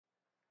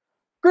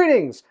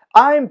Greetings,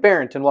 I'm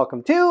Bairnt and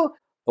welcome to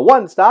the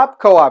One Stop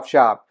Co-op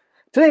Shop.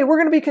 Today we're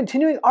going to be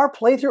continuing our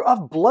playthrough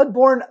of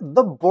Bloodborne,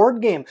 the board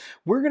game.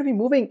 We're going to be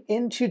moving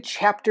into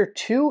Chapter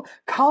 2.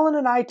 Colin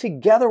and I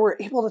together were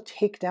able to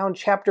take down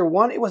Chapter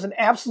 1. It was an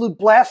absolute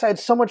blast. I had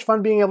so much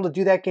fun being able to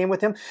do that game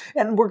with him.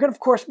 And we're going to, of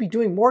course, be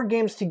doing more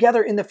games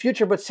together in the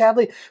future. But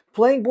sadly,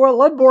 playing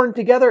Bloodborne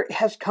together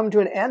has come to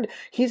an end.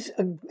 He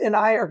and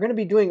I are going to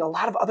be doing a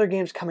lot of other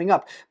games coming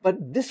up.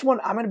 But this one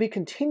I'm going to be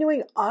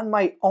continuing on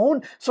my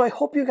own. So I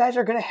hope you guys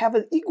are going to have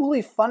an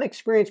equally fun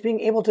experience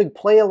being able to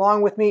play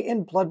along with me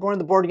in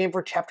Bloodborne, the board game,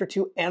 for Chapter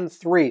 2 and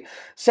 3.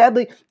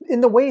 Sadly,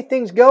 in the way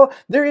things go,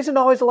 there isn't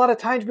always a lot of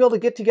time to be able to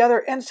get together,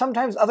 and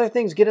sometimes other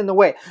things get in the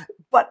way.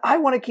 But I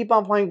want to keep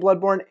on playing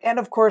Bloodborne, and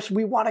of course,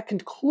 we want to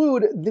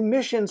conclude the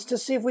missions to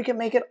see if we can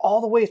make it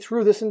all the way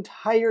through this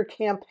entire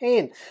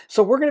campaign.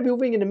 So we're going to be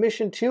moving into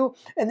Mission 2,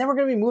 and then we're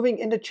going to be moving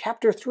into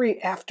Chapter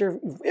 3 after,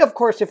 of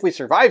course, if we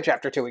survive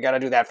Chapter 2, we got to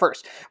do that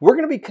first. We're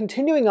going to be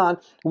continuing on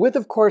with,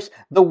 of course,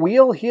 the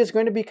Wheel. He is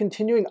going to be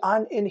continuing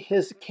on in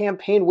his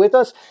campaign with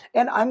us,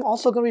 and I'm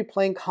also going to be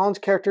playing Colin's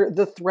character,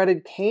 the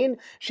Threaded Cane.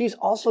 She's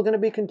also going to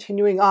be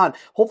continuing on.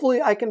 Hopefully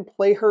I can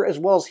play her as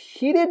well as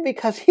he did,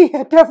 because he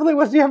definitely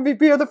was the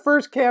MVP of the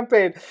first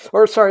campaign,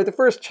 or sorry, the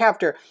first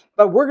chapter.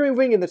 But we're going to be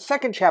moving in the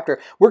second chapter.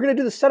 We're going to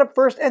do the setup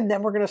first, and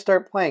then we're going to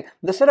start playing.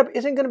 The setup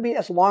isn't going to be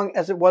as long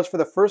as it was for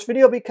the first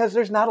video, because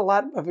there's not a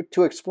lot of it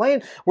to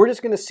explain. We're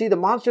just going to see the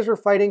monsters we're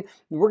fighting.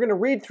 We're going to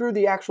read through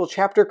the actual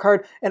chapter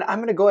card, and I'm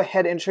going to go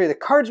ahead and show you the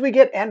cards we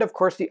get, and of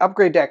course the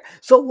upgrade deck.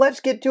 So let's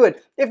get to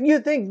it. If you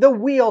think the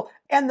Wheel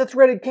and the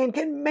Threaded Cane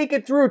can make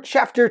it through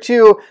Chapter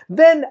 2,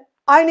 then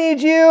I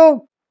need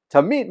you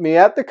to meet me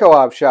at the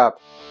co-op shop.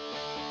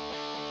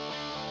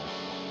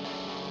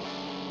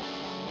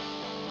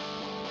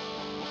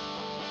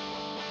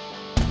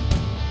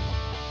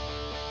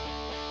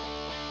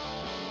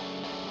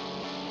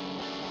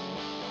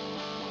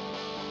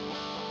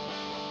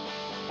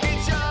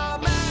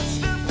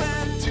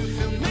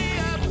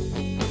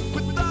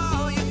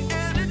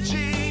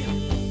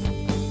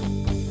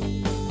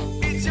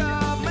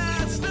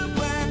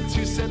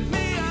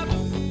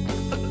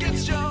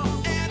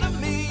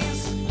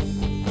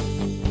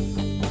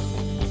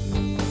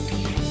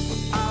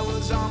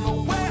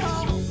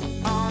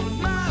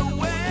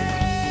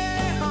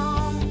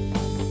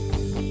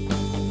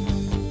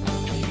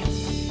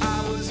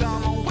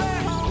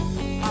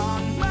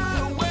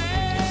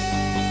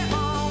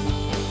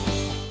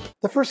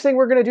 The first thing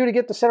we're going to do to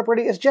get the setup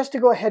ready is just to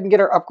go ahead and get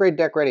our upgrade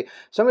deck ready.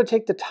 So I'm going to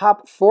take the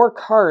top 4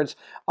 cards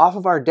off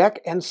of our deck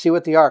and see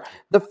what they are.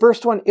 The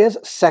first one is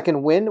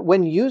Second Wind.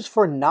 When used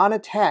for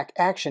non-attack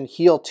action,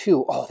 heal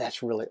 2. Oh,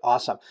 that's really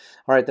awesome.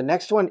 All right, the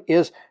next one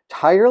is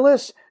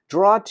Tireless.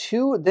 Draw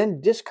 2, then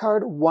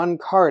discard 1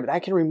 card. And I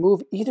can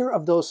remove either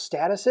of those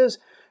statuses.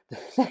 The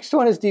next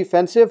one is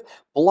Defensive.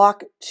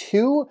 Block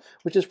 2,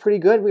 which is pretty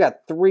good. We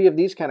got 3 of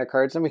these kind of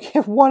cards. And we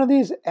get 1 of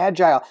these,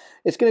 Agile.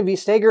 It's going to be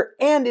Stagger,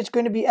 and it's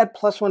going to be at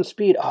 +1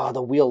 speed. Oh,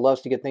 the Wheel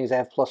loves to get things that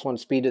have +1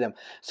 speed to them.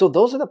 So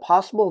those are the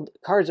possible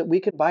cards that we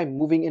could buy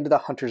moving into the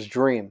Hunter's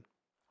Dream.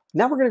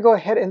 Now we're going to go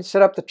ahead and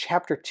set up the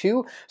Chapter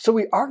 2. So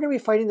we are going to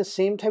be fighting the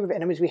same type of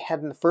enemies we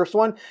had in the first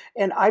one,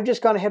 and I've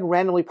just gone ahead and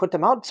randomly put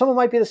them out. Some of them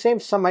might be the same,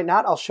 some might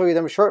not. I'll show you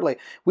them shortly.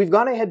 We've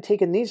gone ahead and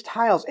taken these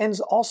tiles and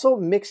also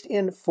mixed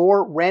in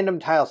 4 random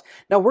tiles.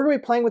 Now we're going to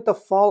be playing with the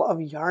Fall of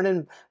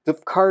Yharnam, the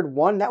card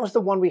 1. That was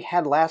the one we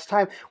had last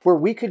time, where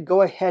we could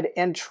go ahead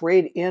and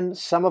trade in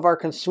some of our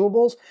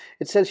consumables.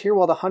 It says here,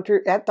 while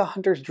at the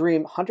Hunter's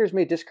Dream, hunters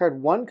may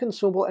discard 1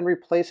 consumable and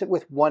replace it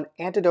with 1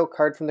 antidote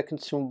card from the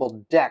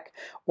consumable deck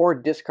or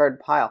discard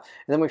pile,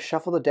 and then we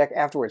shuffle the deck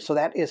afterwards. So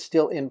that is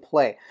still in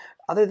play.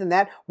 Other than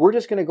that, we're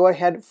just going to go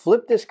ahead,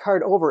 flip this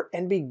card over,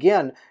 and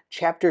begin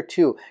Chapter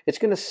 2. It's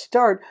going to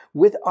start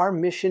with our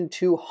mission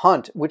to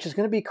Hunt, which is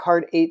going to be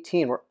card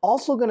 18. We're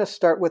also going to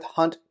start with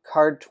Hunt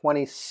card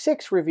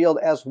 26 revealed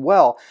as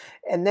well,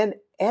 and then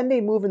end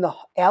a move in the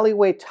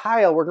Alleyway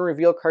tile, we're going to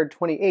reveal card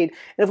 28.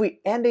 And if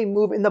we end a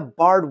move in the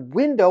Barred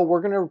Window,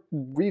 we're going to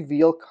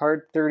reveal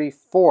card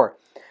 34.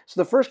 So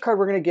the first card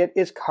we're going to get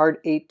is card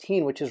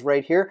 18, which is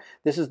right here.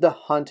 This is the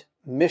Hunt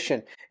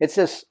mission. It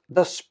says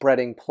the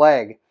Spreading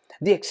Plague.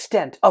 The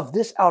extent of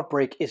this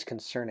outbreak is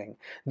concerning.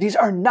 These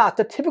are not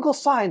the typical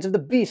signs of the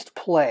beast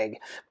plague,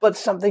 but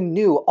something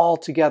new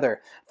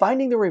altogether.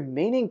 Finding the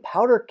remaining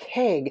powder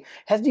keg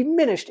has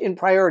diminished in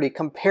priority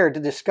compared to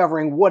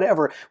discovering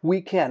whatever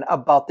we can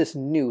about this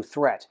new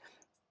threat.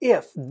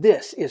 If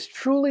this is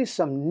truly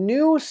some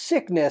new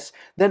sickness,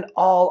 then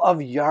all of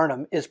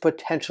Yharnam is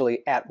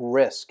potentially at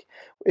risk.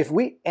 If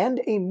we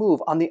end a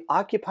move on the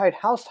occupied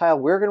house tile,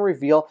 we're going to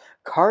reveal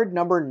card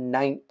number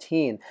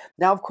 19.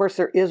 Now, of course,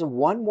 there is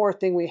one more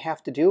thing we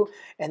have to do,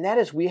 and that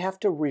is we have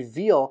to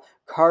reveal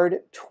card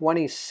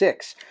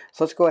 26.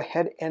 So let's go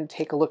ahead and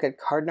take a look at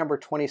card number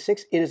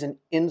 26. It is an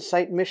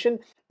insight mission.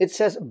 It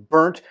says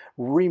Burnt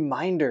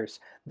Reminders.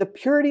 The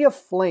purity of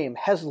flame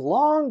has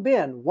long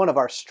been one of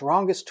our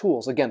strongest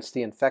tools against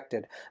the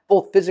infected,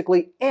 both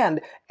physically and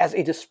as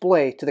a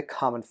display to the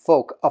common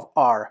folk of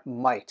our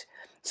might.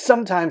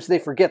 Sometimes they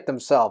forget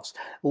themselves.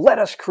 Let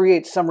us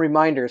create some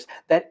reminders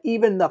that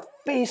even in the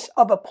face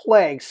of a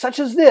plague such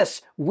as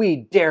this, we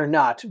dare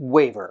not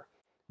waver.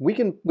 We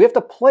have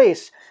to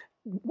place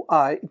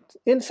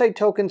insight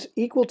tokens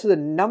equal to the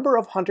number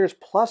of hunters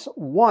plus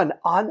 1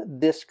 on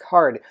this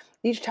card.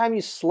 Each time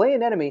you slay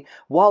an enemy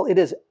while it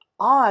is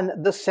on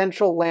the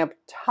central lamp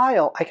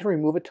tile, I can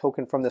remove a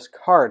token from this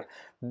card.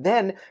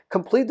 Then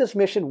complete this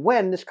mission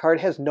when this card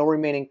has no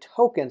remaining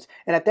tokens.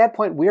 And at that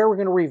point, we are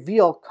going to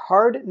reveal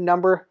card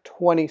number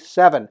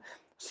 27.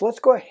 So let's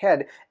go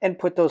ahead and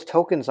put those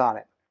tokens on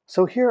it.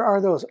 So here are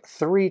those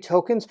 3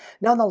 tokens.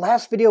 Now in the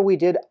last video we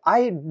did,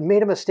 I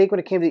made a mistake when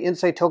it came to the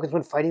insight tokens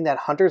when fighting that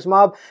Hunter's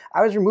Mob.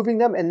 I was removing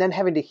them and then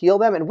having to heal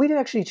them, and we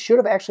should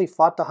have actually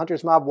fought the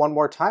Hunter's Mob one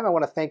more time. I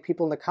want to thank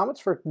people in the comments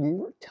for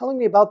telling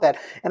me about that,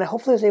 and I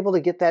hopefully was able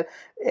to get that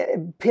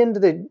pinned to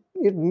the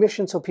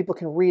mission so people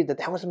can read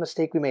that was a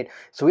mistake we made.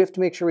 So we have to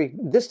make sure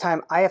this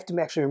time I have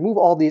to actually remove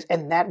all these,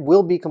 and that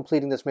will be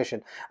completing this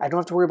mission. I don't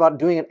have to worry about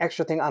doing an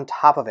extra thing on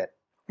top of it.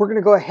 We're going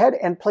to go ahead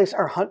and place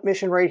our hunt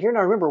mission right here.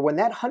 Now remember, when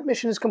that hunt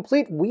mission is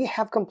complete, we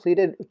have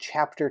completed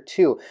Chapter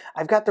 2.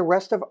 I've got the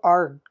rest of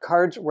our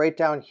cards right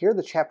down here,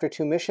 the Chapter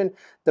 2 mission,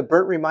 the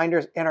Burnt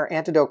Reminders, and our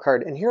Antidote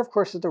card. And here, of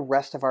course, is the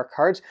rest of our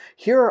cards.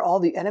 Here are all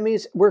the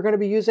enemies we're going to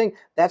be using.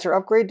 That's our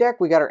upgrade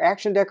deck. We got our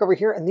action deck over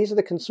here, and these are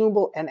the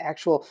consumable and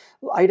actual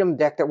item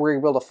deck that we're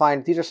able to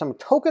find. These are some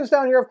tokens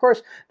down here, of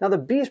course. Now the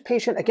Beast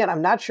Patient, again,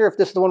 I'm not sure if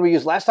this is the one we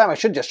used last time. I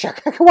should just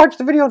check. I can watch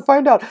the video and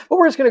find out. But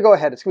we're just going to go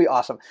ahead. It's going to be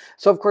awesome.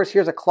 So, of course,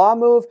 here's a claw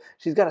move.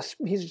 She's got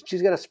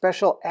a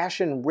special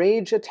Ashen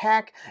Rage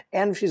attack,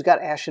 and she's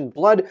got Ashen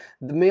Blood.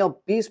 The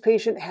male Beast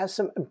Patient has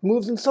some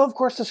moves, and so of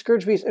course the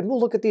Scourge Beast, and we'll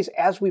look at these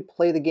as we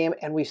play the game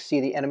and we see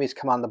the enemies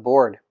come on the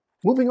board.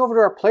 Moving over to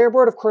our player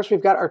board, of course,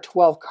 we've got our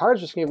 12 cards.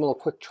 Just going to give them a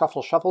little quick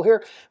truffle shuffle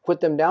here. Put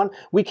them down.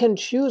 We can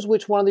choose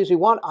which one of these we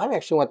want. I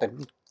actually want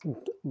the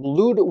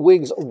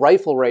Ludwig's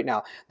rifle right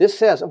now. This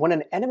says when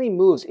an enemy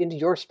moves into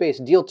your space,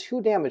 deal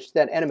 2 damage to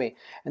that enemy.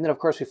 And then of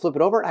course we flip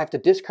it over and I have to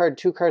discard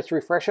 2 cards to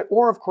refresh it.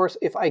 Or of course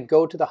if I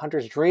go to the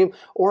Hunter's Dream,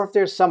 or if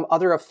there's some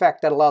other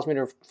effect that allows me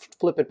to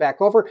flip it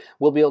back over,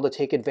 we'll be able to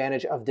take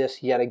advantage of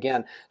this yet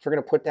again. So we're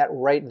going to put that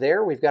right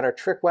there. We've got our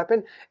trick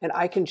weapon, and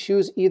I can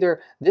choose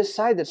either this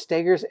side that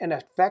staggers and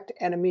affect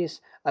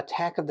enemies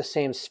attack of the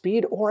same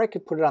speed, or I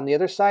could put it on the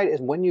other side as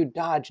when you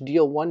dodge,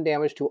 deal 1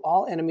 damage to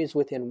all enemies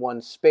within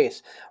 1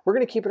 space. We're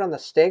going to keep it on the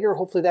stagger.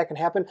 Hopefully that can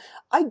happen.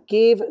 I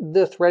gave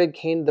the Threaded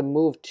Cane the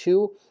move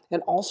 2,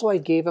 and also I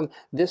gave him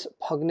this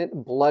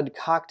Pungent Blood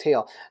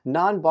Cocktail.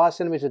 Non-boss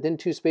enemies within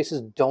 2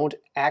 spaces don't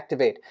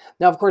activate.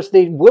 Now, of course,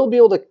 they will be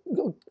able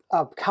to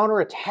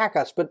counter-attack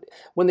us, but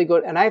when they go,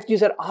 and I have to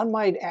use that on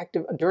my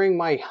during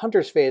my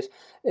Hunter's phase,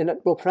 and it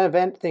will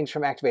prevent things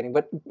from activating,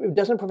 but it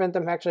doesn't prevent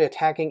them actually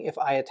attacking if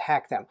I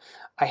attack them.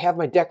 I have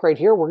my deck right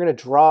here. We're going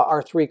to draw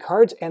our 3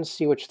 cards and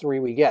see which 3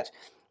 we get.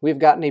 We've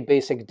gotten a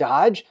basic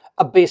dodge.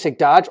 A basic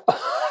dodge.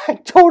 I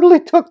totally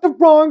took the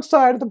wrong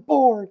side of the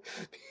board.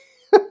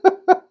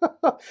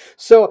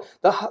 So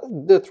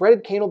the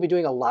Threaded Cane will be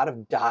doing a lot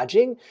of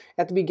dodging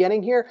at the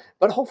beginning here,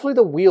 but hopefully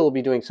the wheel will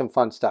be doing some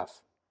fun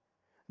stuff.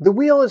 The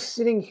wheel is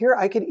sitting here.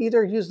 I could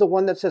either use the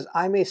one that says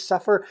I may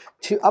suffer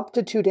up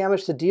to 2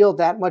 damage to deal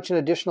that much in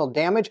additional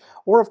damage,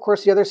 or of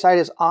course the other side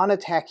is on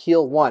attack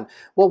heal 1.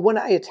 Well, when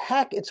I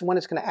attack, it's when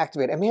it's going to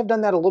activate. I may have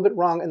done that a little bit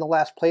wrong in the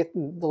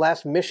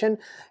last mission.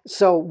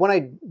 So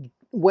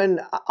when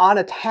on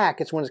attack,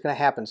 it's when it's going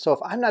to happen. So if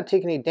I'm not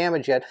taking any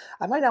damage yet,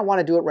 I might not want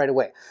to do it right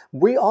away.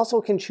 We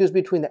also can choose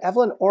between the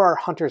Evelyn or our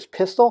Hunter's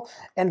Pistol,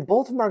 and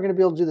both of them are going to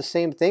be able to do the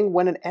same thing.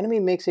 When an enemy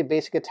makes a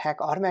basic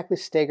attack, automatically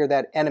stagger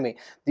that enemy.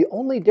 The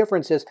only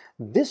difference is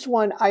this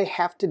one I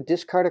have to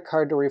discard a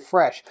card to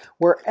refresh,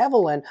 where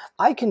Evelyn,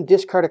 I can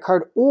discard a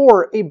card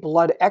or a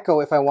Blood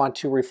Echo if I want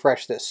to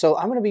refresh this. So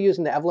I'm going to be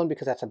using the Evelyn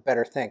because that's a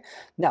better thing.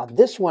 Now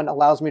this one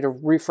allows me to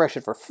refresh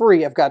it for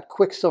free. I've got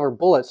Quicksilver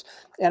Bullets,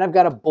 and I've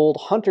got a Bold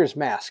Hunter's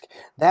Mask.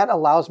 That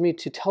allows me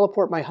to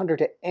teleport my hunter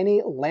to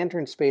any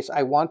lantern space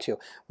I want to,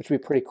 which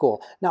would be pretty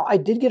cool. Now, I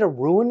did get a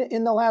rune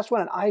in the last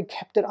one, and I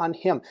kept it on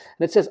him.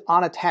 And it says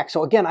on attack.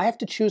 So again, I have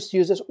to choose to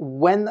use this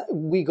when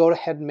we go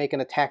ahead and make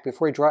an attack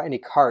before we draw any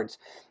cards.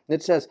 And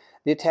it says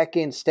the attack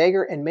gains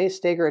stagger and may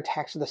stagger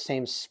attacks at the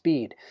same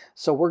speed.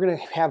 So we're going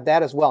to have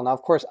that as well. Now,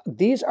 of course,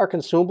 these are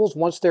consumables.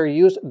 Once they're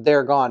used,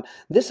 they're gone.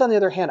 This, on the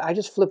other hand, I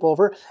just flip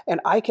over and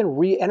I can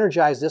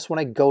re-energize this when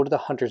I go to the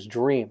Hunter's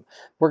Dream.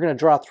 We're going to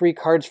draw 3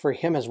 cards for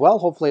him as well.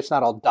 Hopefully it's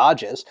not all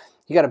dodges.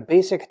 You got a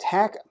basic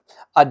attack,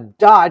 a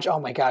dodge. Oh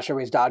my gosh,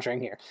 everybody's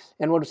dodging here.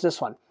 And what is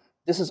this one?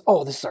 This is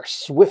our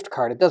Swift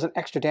card. It does an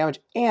extra damage,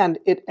 and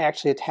it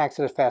actually attacks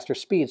at a faster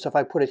speed. So if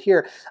I put it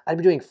here, I'd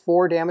be doing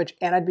 4 damage,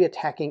 and I'd be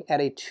attacking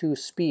at a 2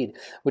 speed,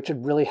 which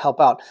would really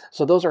help out.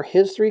 So those are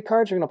his 3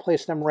 cards. We're going to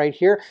place them right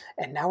here,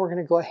 and now we're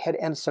going to go ahead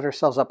and set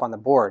ourselves up on the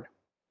board.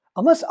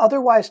 Unless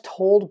otherwise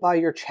told by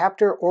your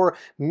chapter or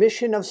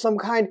mission of some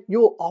kind, you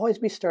will always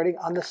be starting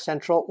on the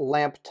central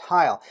lamp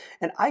tile.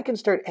 And I can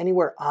start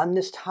anywhere on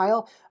this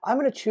tile. I'm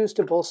going to choose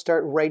to both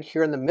start right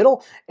here in the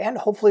middle, and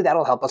hopefully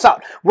that'll help us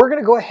out. We're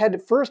going to go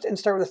ahead first and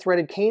start with a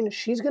threaded cane.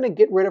 She's going to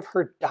get rid of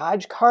her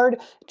dodge card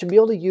to be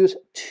able to use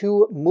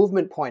 2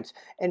 movement points.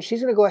 And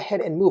she's going to go ahead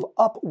and move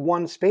up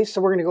 1 space.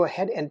 So we're going to go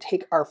ahead and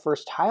take our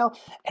first tile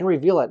and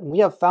reveal it. We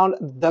have found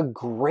the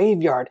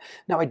graveyard.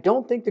 Now, I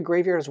don't think the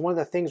graveyard is one of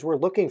the things we're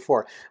looking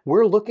for.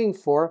 We're looking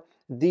for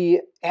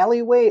the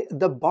alleyway,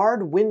 the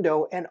barred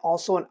window, and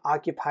also an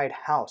occupied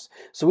house.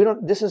 So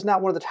this is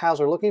not one of the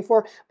tiles we're looking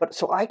for, but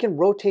so I can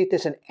rotate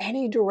this in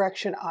any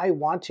direction I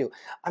want to.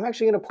 I'm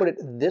actually going to put it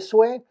this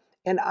way,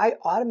 and I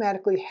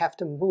automatically have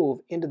to move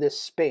into this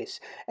space.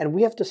 And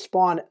we have to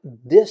spawn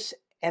this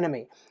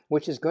enemy,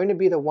 which is going to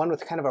be the one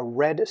with kind of a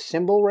red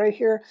symbol right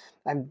here.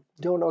 I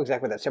don't know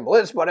exactly what that symbol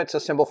is, but it's a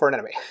symbol for an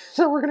enemy.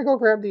 So we're going to go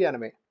grab the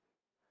enemy.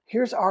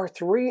 Here's our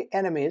 3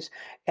 enemies,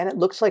 and it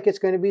looks like it's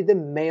going to be the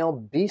male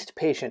beast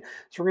patient.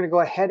 So we're going to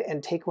go ahead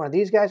and take one of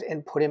these guys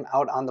and put him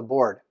out on the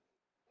board.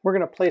 We're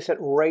going to place it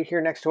right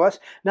here next to us.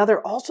 Now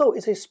there also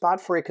is a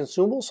spot for a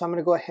consumable, so I'm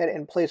going to go ahead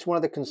and place one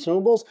of the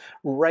consumables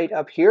right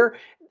up here.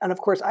 And of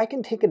course, I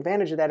can take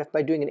advantage of that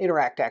by doing an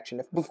interact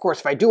action. Of course,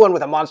 if I do one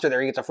with a monster there,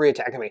 he gets a free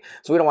attack on me.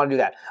 So we don't want to do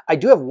that. I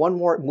do have 1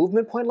 more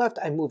movement point left.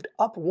 I moved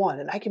up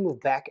 1, and I can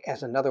move back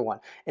as another one.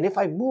 And if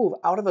I move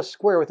out of a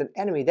square with an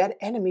enemy, that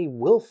enemy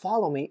will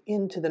follow me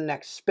into the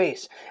next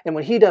space. And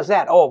when he does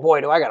that, oh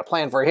boy, do I got a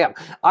plan for him.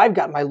 I've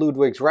got my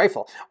Ludwig's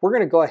rifle. We're going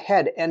to go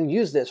ahead and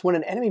use this. When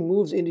an enemy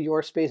moves into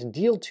your space,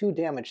 deal 2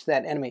 damage to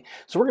that enemy.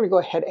 So we're going to go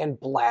ahead and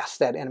blast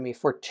that enemy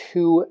for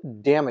 2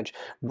 damage,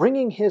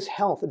 bringing his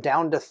health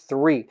down to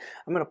 3.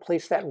 I'm going to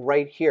place that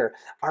right here.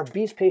 Our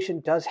beast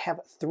patient does have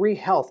 3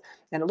 health,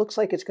 and it looks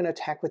like it's going to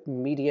attack with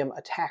medium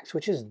attacks,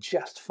 which is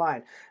just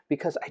fine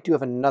because I do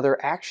have another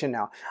action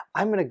now.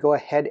 I'm going to go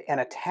ahead and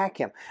attack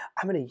him.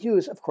 I'm going to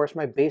use, of course,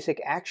 my basic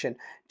action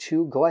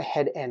to go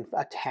ahead and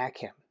attack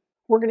him.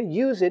 We're going to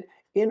use it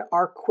in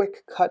our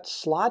quick cut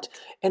slot,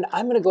 and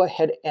I'm going to go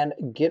ahead and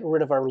get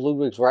rid of our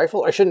Ludwig's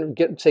rifle. I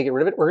shouldn't say get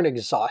rid of it. We're going to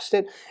exhaust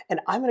it, and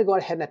I'm going to go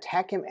ahead and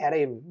attack him at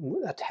an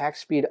attack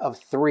speed of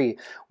 3.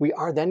 We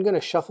are then going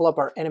to shuffle up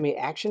our enemy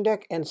action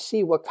deck and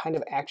see what kind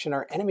of action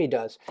our enemy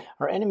does.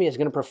 Our enemy is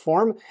going to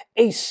perform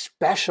a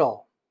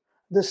special.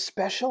 The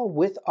special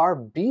with our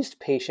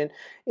beast patient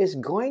is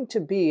going to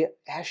be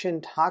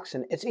Ashen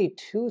Toxin. It's a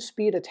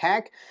 2-speed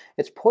attack.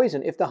 It's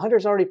poison. If the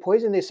hunter's already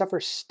poisoned, they suffer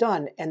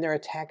stun and their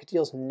attack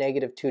deals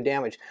 -2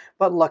 damage.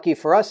 But lucky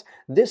for us,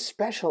 this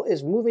special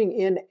is moving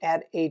in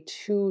at a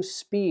 2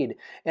 speed,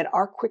 and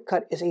our quick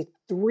cut is a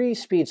 3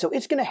 speed. So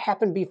it's going to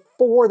happen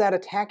before that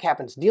attack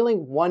happens,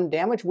 dealing 1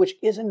 damage, which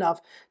is enough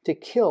to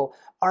kill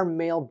our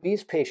male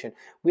beast patient.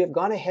 We have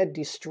gone ahead,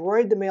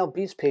 destroyed the male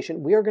beast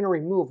patient. We are going to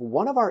remove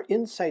one of our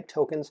insight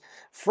tokens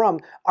from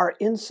our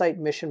insight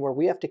mission where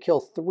we have to kill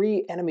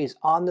 3 enemies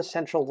on the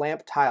central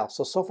lamp tile.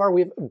 So far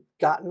we've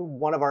gotten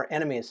one of our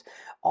enemies.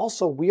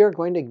 Also, we are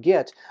going to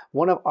get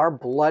one of our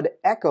blood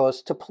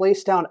echoes to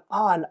place down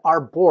on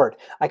our board.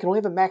 I can only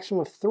have a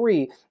maximum of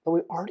 3, but we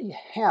already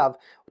have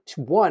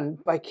 1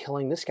 by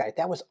killing this guy.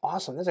 That was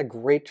awesome. That's a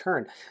great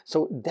turn.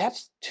 So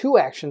that's 2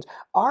 actions.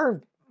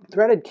 Our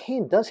threaded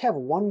cane does have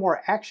 1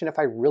 more action if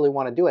I really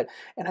want to do it,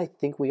 and I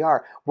think we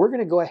are. We're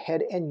going to go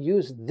ahead and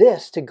use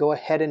this to go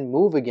ahead and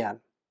move again.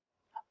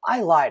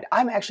 I lied.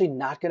 I'm actually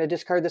not going to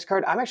discard this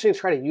card. I'm actually going to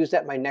try to use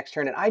that my next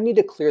turn, and I need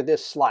to clear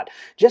this slot.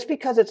 Just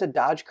because it's a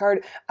dodge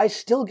card, I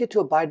still get to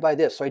abide by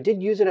this. So I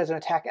did use it as an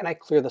attack, and I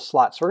clear the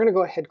slot. So we're going to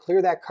go ahead,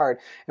 clear that card,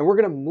 and we're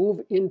going to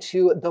move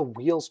into the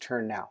wheel's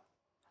turn now.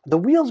 The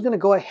wheel's going to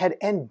go ahead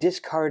and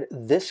discard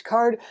this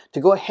card to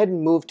go ahead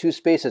and move 2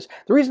 spaces.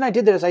 The reason I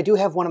did that is I do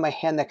have one in my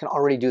hand that can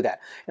already do that.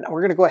 And we're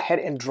going to go ahead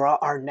and draw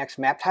our next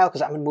map tile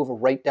because I'm going to move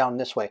right down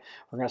this way.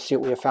 We're going to see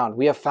what we have found.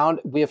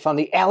 We have found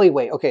the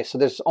alleyway. Okay, so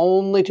there's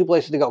only 2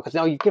 places to go because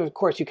now of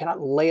course you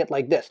cannot lay it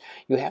like this.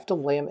 You have to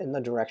lay them in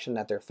the direction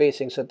that they're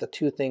facing so that the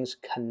 2 things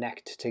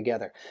connect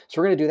together. So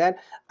we're going to do that.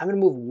 I'm going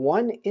to move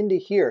 1 into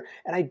here,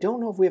 and I don't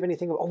know if we have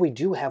anything. Oh, we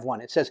do have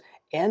one. It says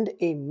end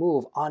a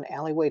move on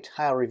alleyway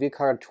tile, review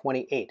card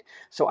 28.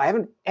 So I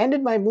haven't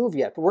ended my move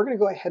yet, but we're going to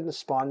go ahead and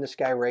spawn this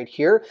guy right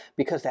here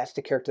because that's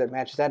the character that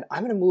matches that.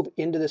 I'm going to move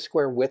into the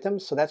square with him,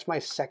 so that's my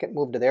second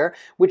move to there,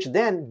 which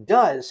then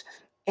does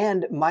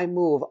end my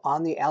move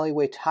on the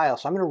alleyway tile.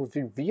 So I'm going to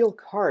reveal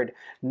card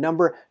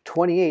number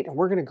 28, and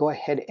we're going to go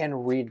ahead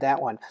and read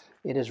that one.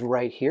 It is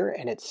right here,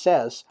 and it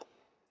says,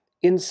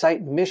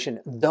 Insight mission,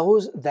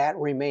 those that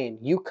remain,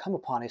 you come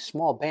upon a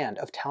small band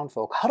of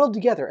townfolk huddled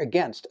together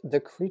against the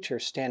creature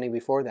standing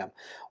before them.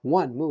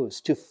 One moves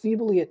to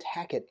feebly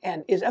attack it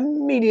and is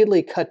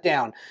immediately cut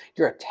down.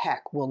 Your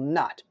attack will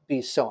not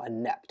be so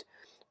inept.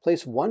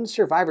 Place 1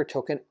 survivor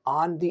token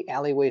on the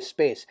alleyway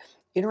space.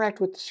 interact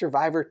with the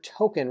survivor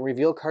token,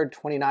 reveal card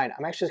 29.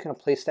 I'm actually just going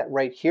to place that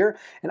right here,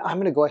 and I'm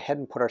going to go ahead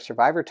and put our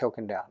survivor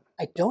token down.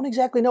 I don't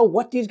exactly know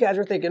what these guys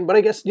are thinking, but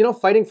I guess, you know,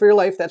 fighting for your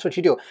life, that's what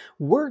you do.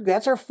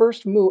 That's our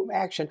first move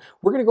action.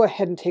 We're going to go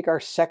ahead and take our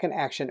second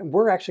action, and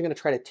we're actually going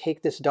to try to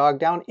take this dog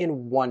down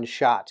in one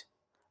shot.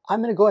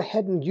 I'm going to go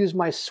ahead and use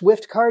my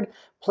Swift card,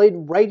 played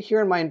right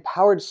here in my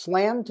Empowered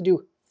Slam, to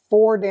do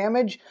 4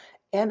 damage,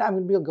 and I'm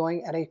going to be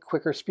going at a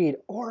quicker speed.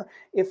 Or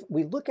if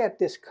we look at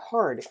this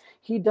card,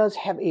 he does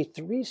have a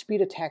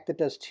 3-speed attack that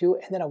does 2,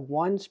 and then a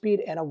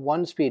 1-speed and a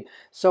 1-speed.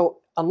 So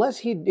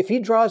if he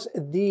draws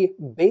the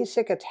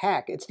basic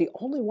attack, it's the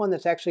only one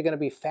that's actually going to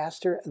be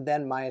faster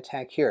than my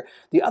attack here.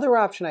 The other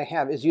option I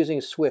have is using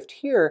Swift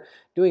here,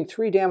 doing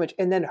 3 damage,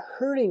 and then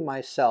hurting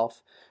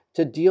myself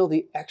to deal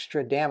the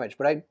extra damage.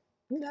 But I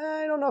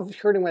don't know if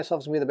hurting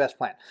myself is going to be the best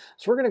plan.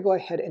 So we're going to go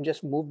ahead and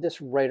just move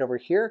this right over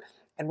here,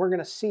 and we're going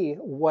to see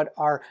what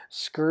our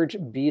Scourge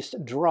Beast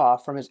draw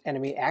from his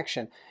enemy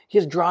action. He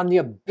has drawn the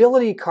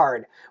ability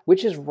card,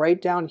 which is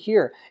right down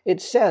here.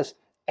 It says,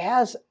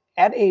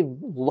 at a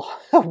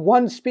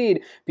 1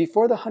 speed,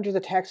 before the hunter's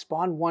attack,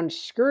 spawn 1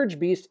 Scourge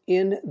Beast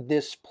in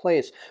this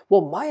place.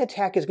 Well, my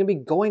attack is going to be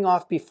going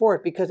off before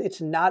it because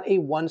it's not a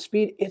 1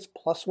 speed, it's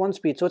 +1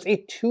 speed. So it's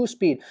a 2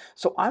 speed.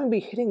 So I'm going to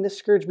be hitting this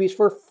Scourge Beast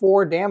for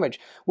 4 damage,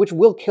 which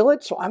will kill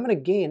it. So I'm going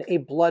to gain a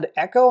Blood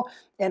Echo,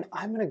 and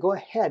I'm going to go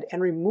ahead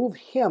and remove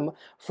him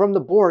from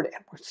the board,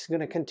 and we're just going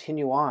to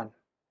continue on.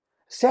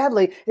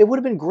 Sadly, it would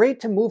have been great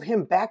to move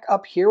him back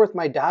up here with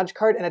my dodge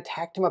card and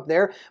attack him up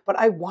there, but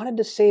I wanted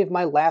to save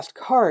my last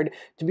card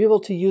to be able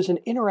to use an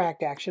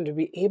interact action to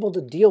be able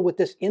to deal with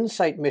this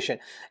insight mission.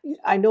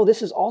 I know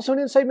this is also an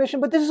insight mission,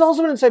 but this is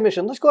also an insight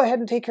mission. Let's go ahead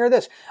and take care of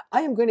this.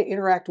 I am going to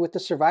interact with the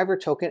survivor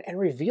token and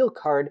reveal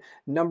card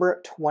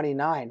number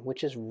 29,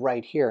 which is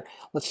right here.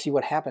 Let's see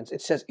what happens.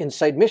 It says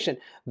insight mission,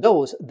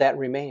 those that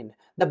remain.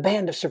 The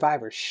band of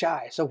survivors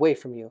shies away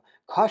from you,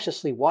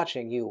 cautiously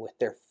watching you with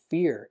their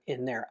fear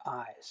in their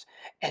eyes,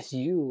 as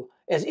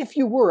if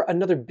you were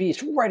another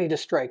beast ready to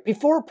strike.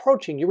 Before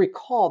approaching, you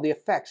recall the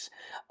effects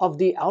of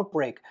the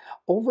outbreak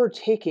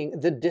overtaking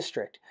the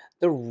district.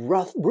 The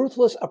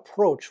ruthless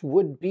approach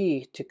would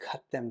be to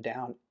cut them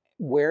down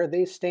where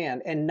they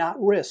stand and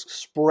not risk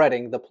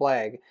spreading the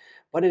plague.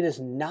 But it is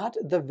not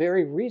the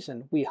very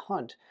reason we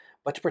hunt,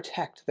 but to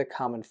protect the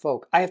common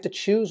folk. I have to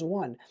choose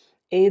one: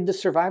 aid the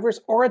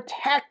survivors or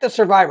attack the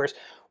survivors.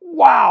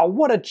 Wow,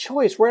 what a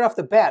choice right off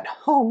the bat.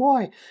 Oh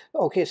boy.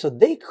 Okay, so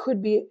they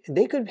could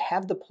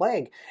have the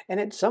plague, and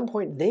at some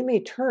point they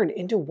may turn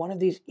into one of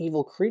these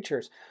evil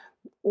creatures.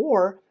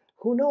 Or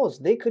who knows,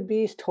 they could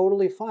be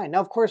totally fine. Now,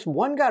 of course,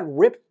 one got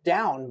ripped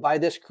down by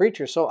this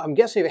creature, so I'm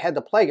guessing if it had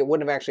the plague, it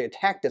wouldn't have actually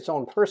attacked its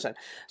own person.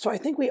 So I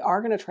think we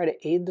are going to try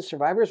to aid the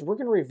survivors. We're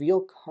going to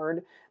reveal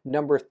card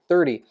number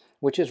 30,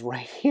 which is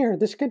right here.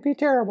 This could be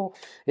terrible.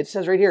 It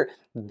says right here,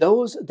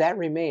 those that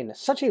remain.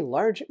 Such a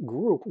large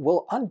group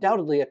will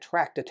undoubtedly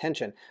attract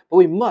attention, but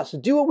we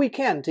must do what we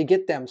can to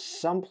get them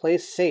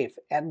someplace safe,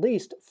 at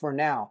least for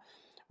now.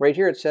 Right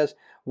here it says,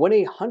 when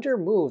a hunter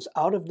moves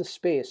out of the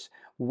space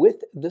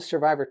with the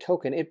survivor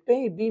token, it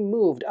may be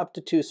moved up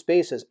to 2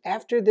 spaces.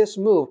 After this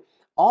move,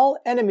 all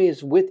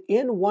enemies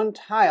within 1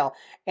 tile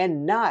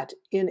and not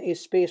in a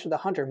space with the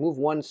hunter move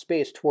 1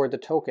 space toward the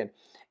token.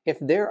 If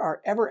there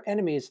are ever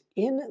enemies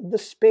in the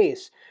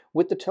space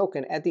with the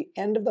token at the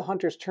end of the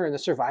hunter's turn, the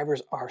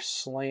survivors are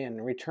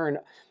slain. Return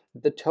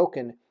the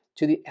token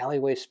to the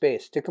alleyway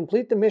space. To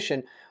complete the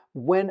mission,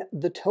 when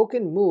the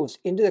token moves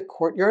into the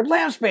courtyard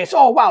lamp space.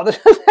 Oh wow, this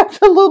is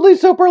absolutely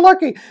super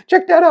lucky.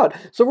 Check that out.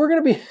 So we're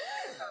going to be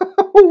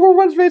we're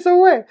 1 space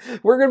away.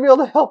 We're going to be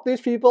able to help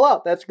these people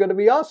out. That's going to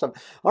be awesome.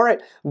 All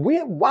right.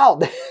 Wow,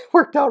 that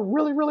worked out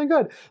really, really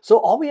good. So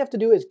all we have to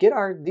do is get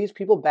these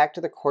people back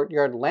to the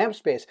courtyard lamp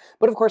space.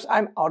 But of course,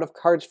 I'm out of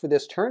cards for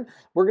this turn.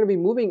 We're going to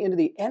be moving into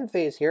the end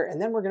phase here,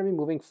 and then we're going to be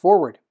moving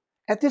forward.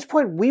 At this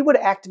point, we would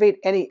activate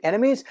any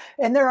enemies,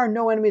 and there are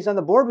no enemies on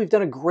the board. We've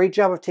done a great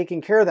job of taking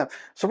care of them.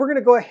 So we're going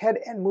to go ahead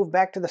and move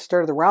back to the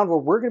start of the round where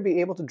we're going to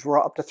be able to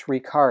draw up to 3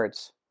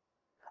 cards.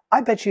 I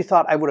bet you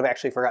thought I would have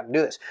actually forgotten to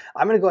do this.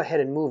 I'm going to go ahead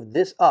and move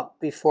this up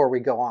before we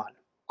go on.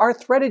 Our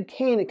Threaded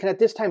Cane can at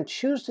this time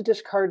choose to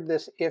discard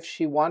this if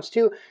she wants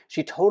to.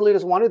 She totally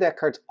doesn't want to. That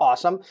card's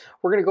awesome.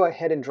 We're going to go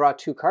ahead and draw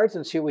 2 cards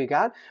and see what we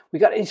got. We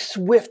got a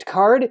Swift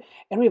card,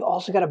 and we've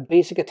also got a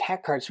basic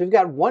attack card. So we've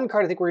got 1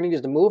 card I think we're going to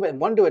use to move, and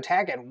 1 to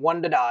attack, and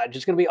 1 to dodge.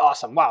 It's going to be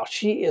awesome. Wow,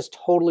 she is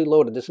totally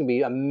loaded. This is going to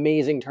be an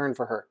amazing turn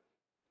for her.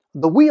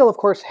 The wheel, of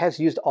course,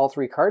 has used all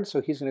 3 cards, so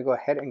he's going to go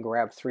ahead and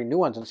grab 3 new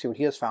ones and see what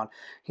he has found.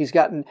 He's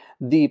gotten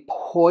the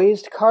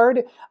Poised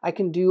card. I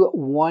can do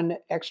 1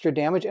 extra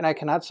damage, and I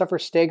cannot suffer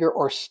stagger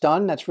or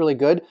stun. That's really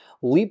good.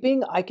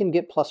 Leaping, I can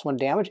get +1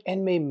 damage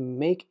and may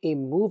make a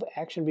move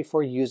action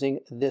before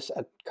using this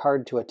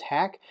card to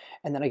attack,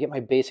 and then I get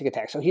my basic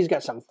attack. So he's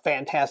got some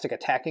fantastic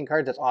attacking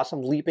cards. That's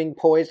awesome. Leaping,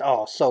 Poised,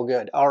 oh, so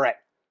good. All right.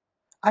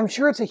 I'm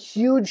sure it's a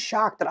huge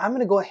shock that I'm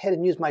going to go ahead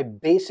and use my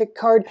basic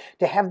card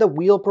to have the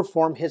wheel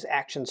perform his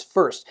actions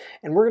first.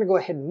 And we're going to go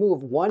ahead and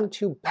move 1,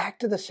 2 back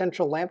to the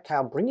central lamp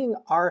tile, bringing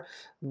our,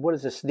 what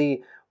is this,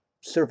 the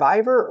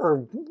survivor,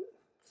 or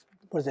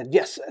what is it?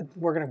 Yes,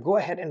 we're going to go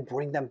ahead and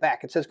bring them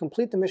back. It says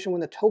complete the mission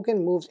when the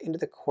token moves into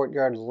the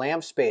courtyard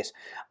lamp space.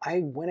 I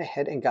went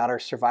ahead and got our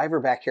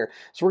survivor back here.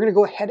 So we're going to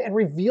go ahead and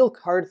reveal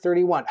card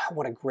 31. Oh,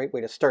 what a great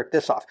way to start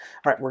this off.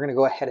 All right, we're going to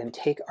go ahead and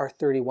take our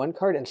 31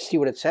 card and see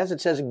what it says. It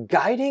says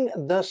guiding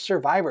the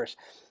survivors.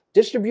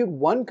 Distribute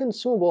 1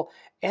 consumable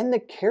and the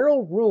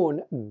Carol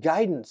Rune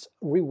guidance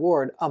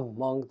reward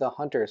among the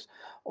hunters.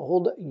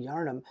 Old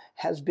Yarnum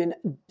has been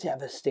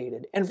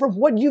devastated, and from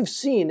what you've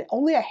seen,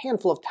 only a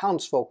handful of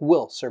townsfolk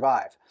will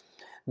survive.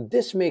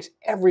 This makes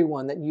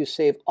everyone that you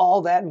save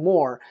all that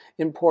more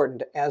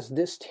important as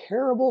this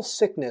terrible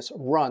sickness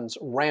runs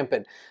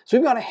rampant. So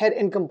we've gone ahead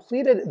and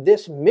completed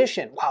this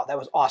mission. Wow, that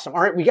was awesome.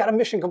 All right, we got a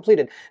mission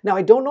completed. Now,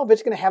 I don't know if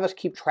it's going to have us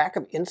keep track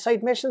of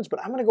insight missions,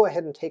 but I'm going to go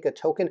ahead and take a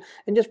token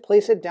and just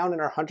place it down in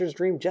our Hunter's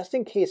Dream just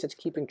in case it's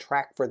keeping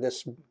track for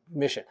this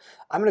mission.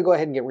 I'm going to go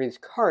ahead and get rid of these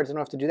cards. I don't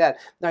have to do that.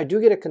 Now, I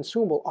do get a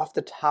consumable off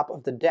the top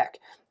of the deck,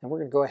 and we're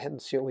going to go ahead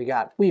and see what we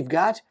got. We've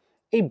got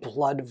a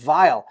blood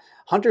vial.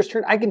 Hunter's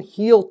turn, I can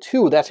heal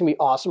 2. That's going to be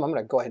awesome. I'm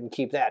going to go ahead and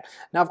keep that.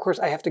 Now, of course,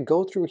 I have to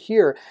go through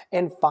here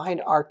and find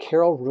our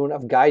Carol Rune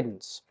of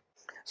Guidance.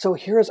 So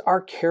here is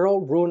our Carol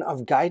Rune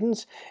of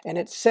Guidance, and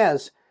it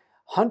says,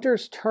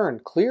 Hunter's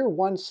turn, clear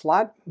 1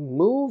 slot,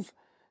 move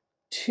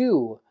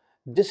 2.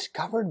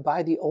 Discovered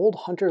by the old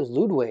hunter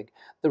Ludwig.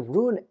 The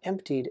rune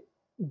emptied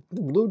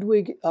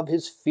Ludwig of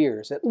his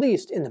fears, at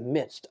least in the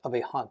midst of a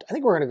hunt. I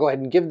think we're going to go ahead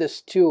and give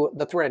this to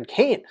the Threaded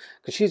Cane,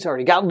 because she's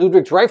already got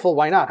Ludwig's rifle.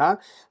 Why not, huh?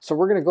 So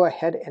we're going to go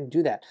ahead and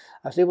do that.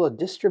 I was able to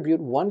distribute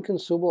 1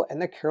 consumable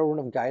and the Carol Rune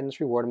of Guidance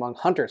reward among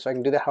hunters, so I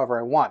can do that however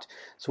I want.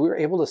 So we were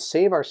able to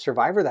save our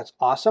survivor. That's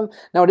awesome.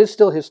 Now it is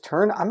still his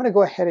turn. I'm going to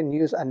go ahead and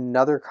use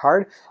another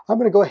card. I'm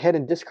going to go ahead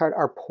and discard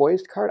our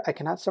Poised card. I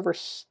cannot suffer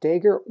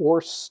stagger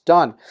or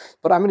stun,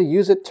 but I'm going to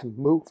use it to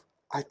move.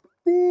 I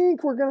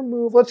think we're going to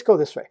move. Let's go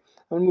this way.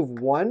 I'm going to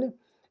move 1,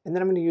 and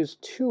then I'm going to use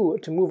 2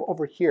 to move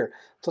over here.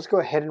 So let's go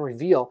ahead and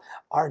reveal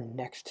our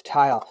next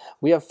tile.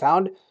 We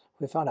found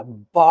a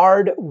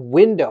barred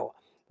window.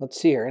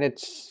 Let's see here, and I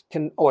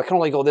can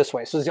only go this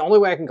way. So it's the only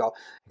way I can go.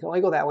 I can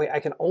only go that way.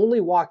 I can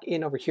only walk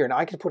in over here. Now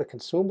I can put a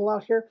consumable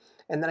out here,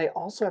 and then I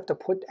also have to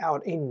put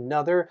out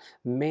another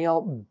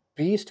male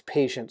beast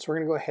patient. So we're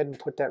going to go ahead and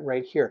put that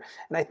right here.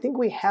 And I think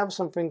we have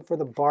something for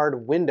the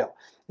barred window.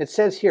 It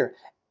says here,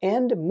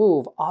 end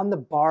move on the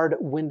barred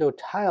window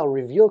tile,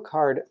 reveal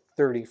card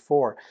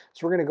 34.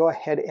 So we're going to go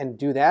ahead and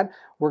do that.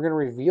 We're going to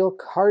reveal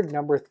card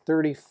number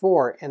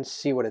 34 and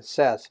see what it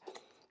says.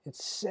 It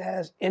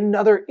says,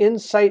 another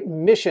insight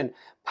mission,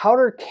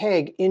 powder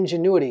keg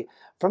ingenuity.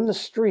 From the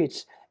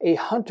streets, a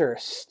hunter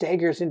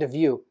staggers into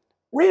view.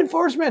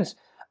 Reinforcements!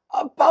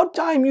 About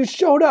time you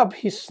showed up!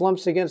 He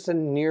slumps against a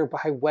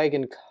nearby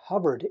wagon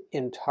covered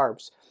in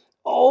tarps.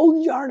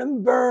 Old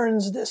Yarnum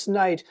burns this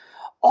night.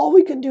 All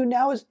we can do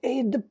now is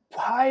aid the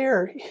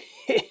pyre.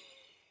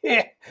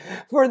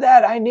 For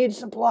that, I need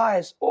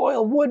supplies,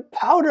 oil, wood,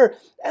 powder,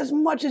 as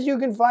much as you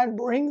can find.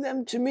 Bring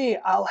them to me.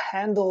 I'll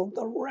handle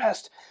the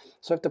rest.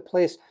 So I have to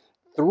place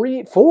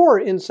 4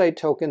 insight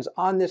tokens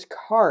on this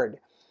card.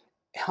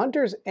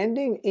 Hunters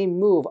ending a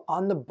move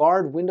on the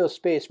barred window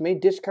space may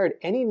discard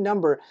any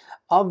number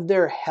of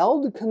their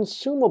held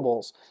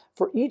consumables.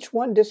 For each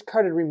one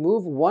discarded,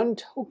 remove 1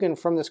 token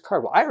from this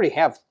card. Well, I already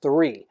have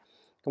 3.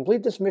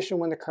 Complete this mission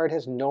when the card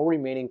has no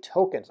remaining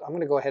tokens. I'm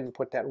going to go ahead and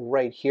put that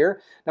right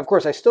here. Now, of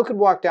course, I still could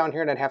walk down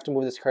here and I'd have to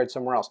move this card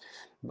somewhere else.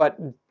 But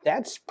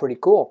that's pretty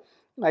cool.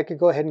 I could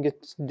go ahead and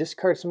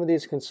discard some of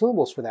these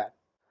consumables for that.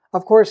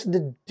 Of course,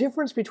 the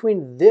difference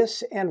between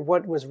this and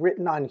what was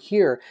written on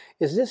here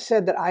is this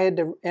said that I had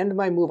to end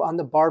my move on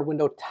the barred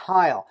window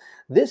tile.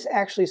 This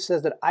actually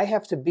says that I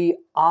have to be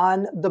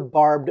on the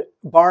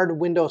barred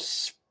window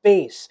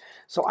space.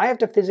 So I have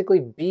to physically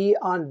be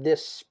on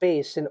this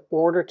space in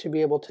order to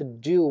be able to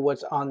do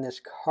what's on this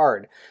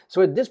card.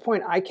 So at this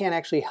point, I can't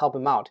actually help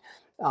him out.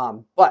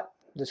 But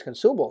this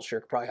consumable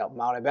sure could probably help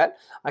him out, I bet.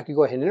 I could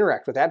go ahead and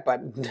interact with that, but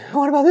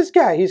what about this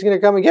guy? He's going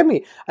to come and get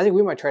me. I think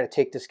we might try to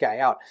take this guy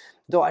out.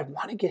 Though I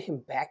want to get him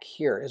back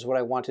here is what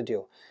I want to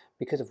do.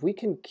 Because if we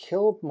can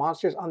kill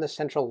monsters on the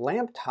central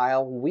lamp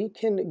tile, we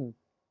can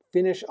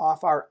finish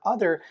off our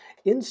other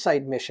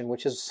insight mission,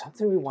 which is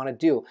something we want to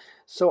do.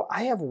 So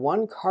I have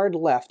 1 card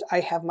left. I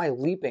have my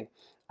leaping.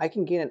 I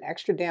can gain an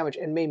extra damage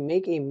and may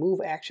make a move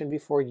action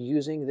before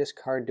using this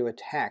card to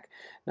attack.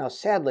 Now,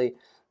 sadly,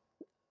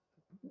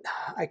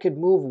 I could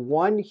move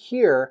 1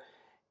 here.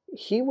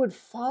 He would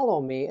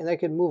follow me, and I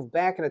could move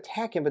back and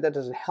attack him, but that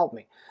doesn't help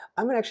me.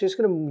 I'm actually just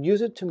going to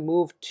use it to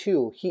move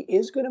 2. He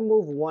is going to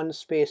move 1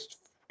 space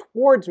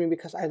towards me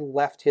because I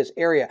left his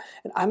area.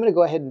 And I'm going to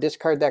go ahead and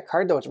discard that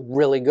card, though it's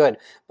really good.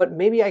 But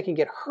maybe I can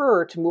get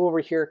her to move over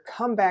here,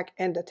 come back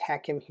and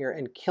attack him here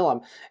and kill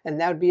him. And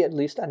that would be at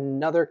least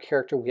another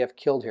character we have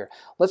killed here.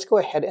 Let's go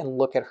ahead and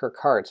look at her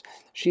cards.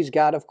 She's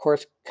got, of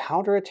course,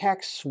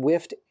 counterattack,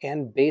 swift,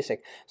 and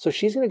basic. So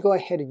she's going to go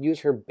ahead and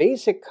use her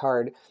basic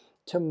card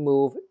to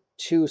move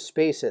 2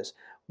 spaces.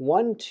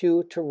 1,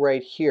 2 to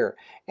right here.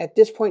 At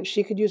this point,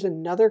 she could use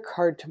another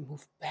card to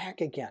move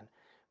back again.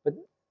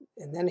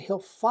 And then he'll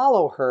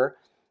follow her,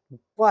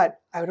 but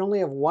I would only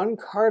have 1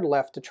 card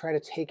left to try to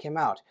take him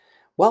out.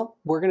 Well,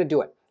 we're going to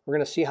do it. We're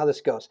going to see how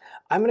this goes.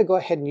 I'm going to go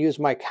ahead and use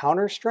my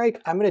counter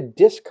strike. I'm going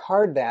to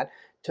discard that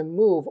to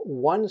move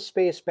 1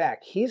 space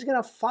back. He's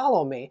going to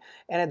follow me,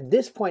 and at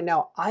this point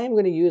now, I am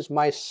going to use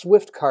my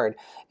swift card,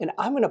 and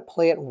I'm going to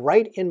play it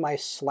right in my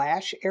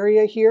slash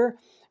area here,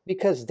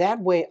 because that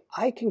way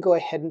I can go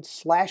ahead and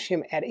slash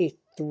him at a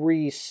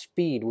 3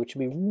 speed, which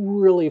would be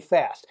really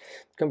fast.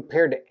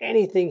 Compared to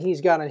anything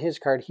he's got on his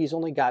card, he's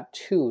only got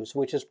 2s,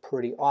 which is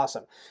pretty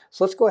awesome.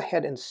 So let's go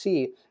ahead and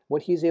see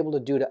what he's able to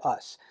do to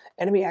us.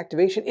 Enemy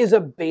activation is a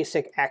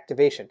basic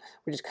activation,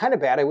 which is kind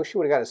of bad. I wish he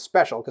would have got a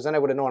special, because then I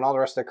would have known all the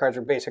rest of the cards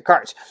were basic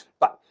cards.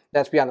 But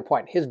that's beyond the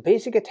point. His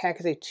basic attack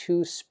is a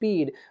 2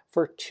 speed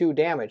for 2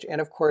 damage. And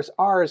of course,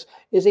 ours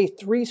is a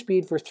 3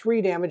 speed for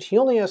 3 damage. He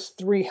only has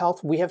 3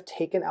 health. We have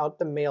taken out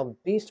the male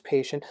beast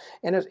patient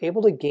and is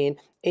able to gain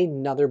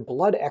another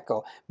blood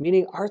echo,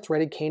 meaning our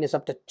threaded cane is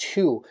up to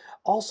 2.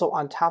 Also,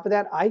 on top of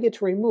that, I get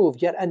to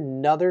remove yet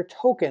another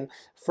token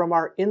from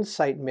our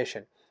insight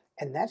mission.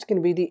 And that's going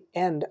to be the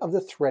end of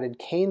the threaded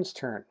cane's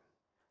turn.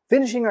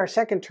 Finishing our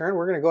second turn,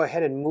 we're going to go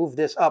ahead and move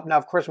this up. Now,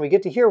 of course, when we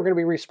get to here, we're going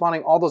to be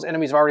respawning all those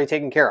enemies I've already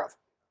taken care of.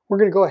 We're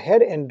going to go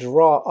ahead and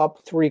draw up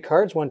 3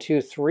 cards, 1,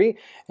 2, 3,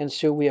 and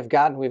so we have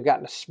gotten. We've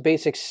gotten a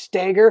basic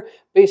stagger,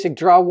 basic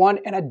draw 1,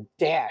 and a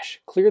dash.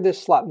 Clear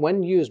this slot.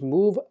 When used,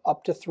 move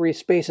up to 3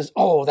 spaces.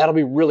 Oh, that'll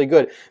be really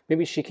good.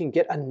 Maybe she can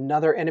get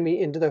another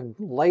enemy into the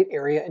light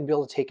area and be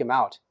able to take him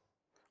out.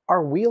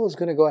 Our wheel is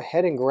going to go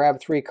ahead and grab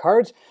 3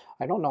 cards.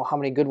 I don't know how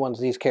many good ones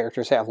these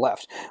characters have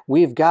left.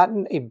 We've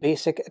gotten a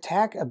basic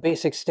attack, a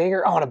basic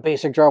stagger, and a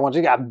basic draw 1. So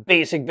we got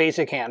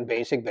basic hand,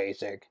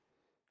 basic.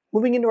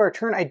 Moving into our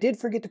turn, I did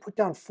forget to put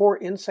down 4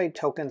 insight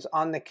tokens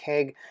on the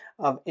keg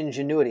of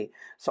ingenuity.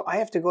 So I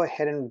have to go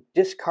ahead and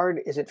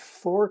discard, is it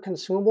 4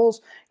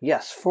 consumables?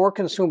 Yes, 4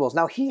 consumables.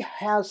 Now he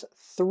has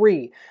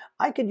 3.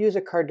 I could use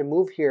a card to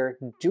move here,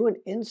 do an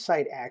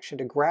insight action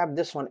to grab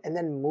this one, and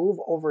then move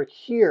over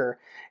here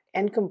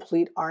and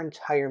complete our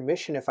entire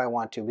mission if I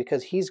want to,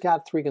 because he's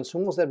got 3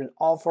 consumables that have been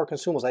all 4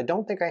 consumables. I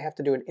don't think I have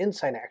to do an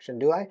insight action,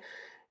 do I?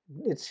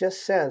 It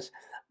just says,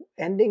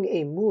 ending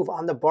a move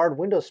on the barred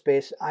window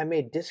space, I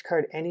may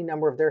discard any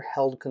number of their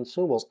held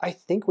consumables. I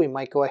think we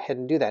might go ahead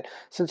and do that.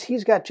 Since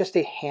he's got just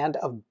a hand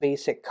of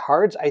basic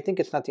cards, I think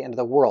it's not the end of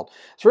the world.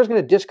 So we're just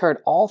going to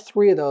discard all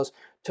 3 of those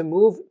to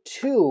move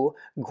to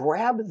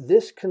grab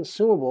this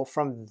consumable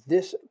from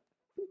this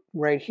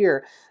right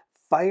here.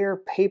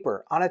 Fire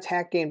paper on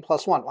attack gain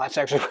 +1. Well, that's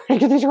actually pretty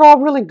good. These are all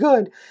really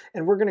good.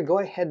 And we're going to go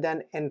ahead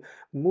then and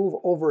move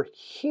over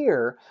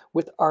here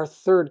with our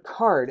 3rd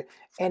card.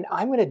 And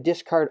I'm going to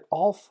discard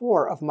all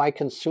 4 of my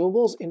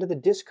consumables into the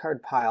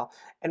discard pile.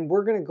 And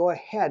we're going to go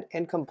ahead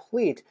and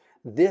complete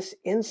this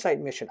insight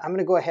mission. I'm going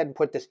to go ahead and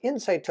put this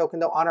insight token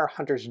though on our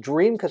Hunter's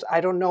Dream, because I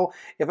don't know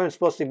if I'm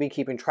supposed to be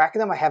keeping track of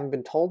them. I haven't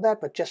been told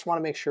that, but just want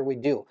to make sure we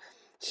do.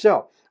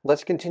 So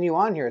let's continue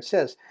on here. It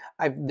says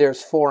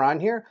there's 4 on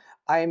here.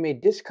 I may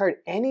discard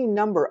any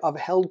number of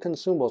held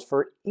consumables.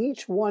 For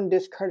each one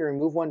discarded,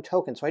 remove 1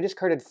 token. So I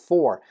discarded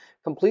 4.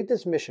 Complete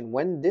this mission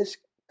when this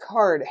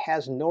card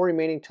has no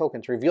remaining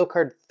tokens. Reveal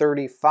card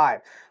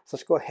 35. So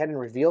let's go ahead and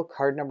reveal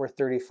card number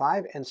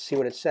 35 and see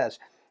what it says.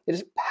 It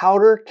is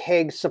Powder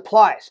Keg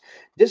Supplies.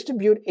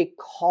 Distribute a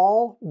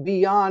Call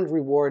Beyond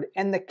reward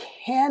and the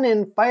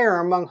Cannon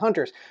Firearm among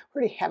hunters. We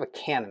already have a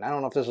cannon. I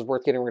don't know if this is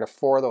worth getting rid of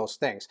 4 of those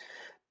things.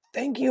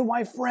 Thank you,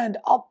 my friend.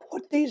 I'll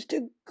put these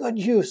to good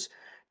use.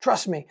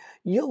 Trust me,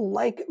 you'll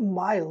like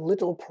my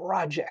little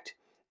project.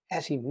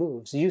 As he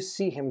moves, you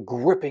see him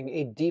gripping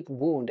a deep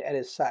wound at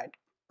his side.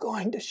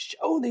 Going to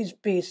show these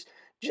beasts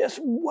just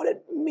what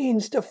it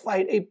means to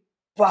fight a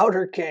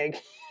powder keg.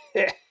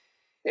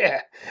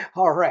 Yeah.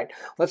 All right,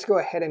 let's go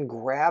ahead and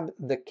grab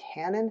the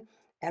cannon,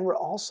 and we're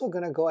also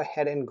going to go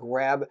ahead and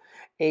grab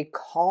a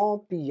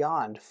Call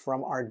Beyond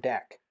from our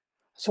deck.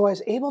 So I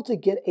was able to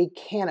get a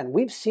cannon.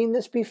 We've seen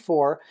this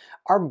before.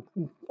 Our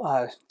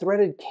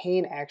threaded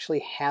cane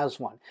actually has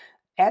one.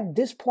 At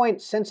this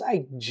point, since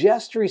I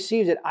just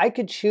received it, I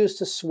could choose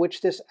to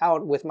switch this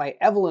out with my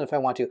Evelyn if I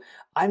want to.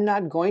 I'm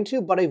not going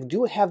to, but I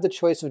do have the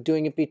choice of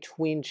doing it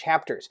between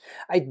chapters.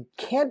 I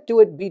can't do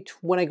it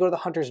when I go to the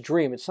Hunter's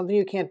Dream. It's something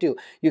you can't do.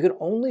 You can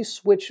only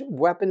switch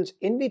weapons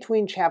in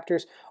between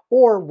chapters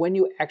or when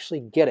you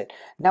actually get it.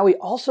 Now we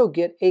also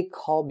get a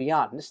Call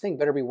Beyond. This thing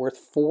better be worth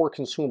 4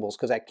 consumables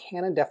because that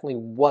cannon definitely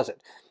wasn't.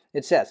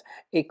 It says,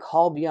 a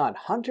Call Beyond.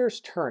 Hunter's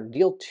turn.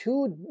 Deal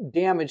 2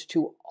 damage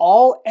to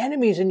all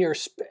enemies in your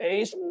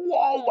space.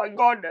 Whoa, my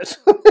goodness.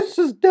 This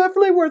is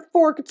definitely worth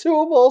 4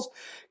 consumables.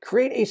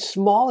 Create a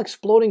small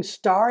exploding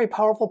star, a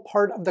powerful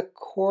part of the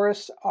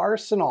chorus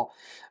arsenal.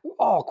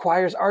 Oh,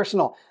 choir's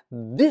arsenal.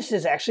 This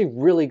is actually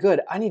really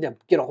good. I need to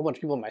get a whole bunch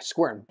of people in my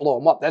square and blow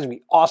them up. That's going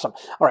to be awesome.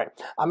 All right,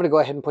 I'm going to go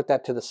ahead and put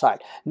that to the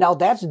side. Now,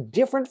 that's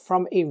different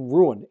from a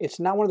ruin.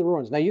 It's not one of the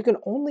ruins. Now, you can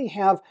only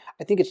have,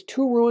 I think it's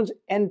 2 ruins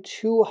and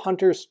 2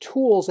 hunter's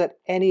tools at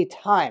any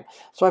time.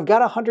 So I've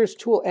got a hunter's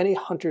tool and a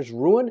hunter's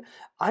ruin.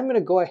 I'm going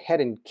to go ahead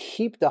and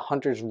keep the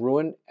hunter's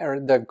ruin, or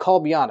the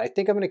Call Beyond. I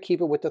think I'm going to keep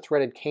it with the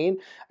threaded cane.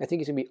 I think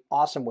he's going to be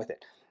awesome with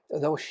it.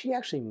 Though she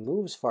actually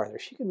moves farther.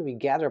 She can maybe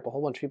gather up a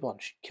whole bunch of people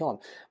and kill them.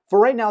 For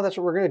right now, that's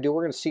what we're going to do.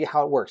 We're going to see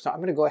how it works. Now, I'm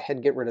going to go ahead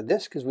and get rid of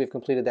this because we've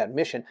completed that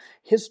mission.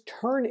 His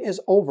turn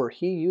is over.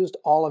 He used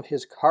all of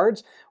his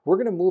cards. We're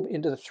going to move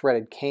into the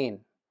threaded cane.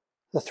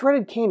 The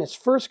threaded cane is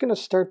first going to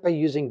start by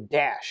using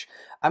dash.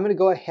 I'm going to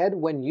go ahead,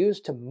 when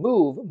used to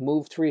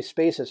move 3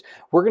 spaces.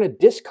 We're going to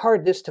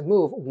discard this to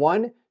move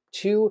 1,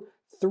 2,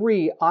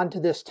 3 onto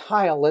this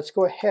tile. Let's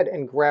go ahead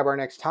and grab our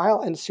next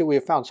tile and see what we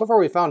have found. So far,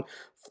 we found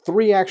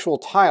 3 actual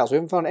tiles. We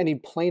haven't found any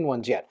plain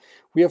ones yet.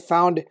 We have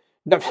found,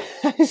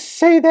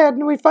 say that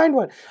and we find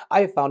one.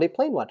 I have found a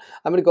plain one.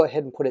 I'm going to go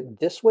ahead and put it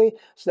this way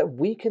so that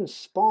we can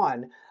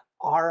spawn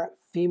our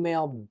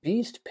female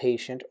beast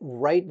patient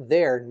right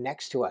there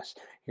next to us.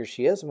 Here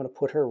she is. I'm going to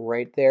put her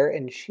right there,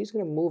 and she's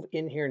going to move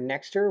in here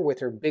next to her with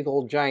her big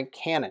old giant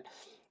cannon.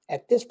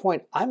 At this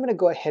point, I'm going to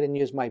go ahead and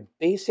use my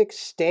basic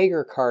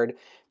stagger card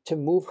to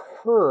move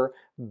her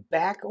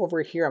back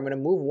over here. I'm going to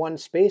move 1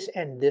 space,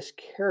 and this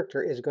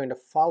character is going to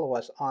follow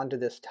us onto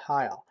this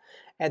tile.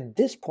 At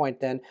this point,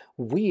 then,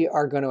 we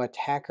are going to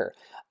attack her.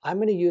 I'm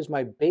going to use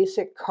my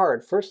basic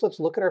card. First, let's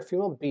look at our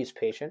female beast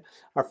patient.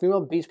 Our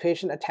female beast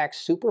patient attacks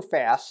super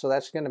fast, so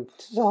that's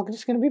all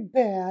just going to be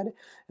bad.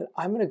 And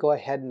I'm going to go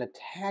ahead and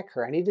attack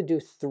her. I need to do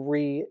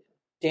 3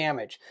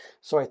 damage.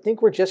 So I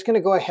think we're just going to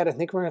go ahead. I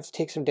think we're going to have to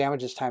take some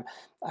damage this time.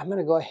 I'm going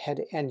to go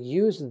ahead and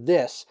use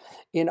this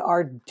in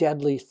our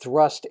deadly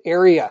thrust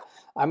area.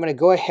 I'm going to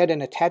go ahead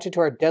and attach it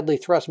to our deadly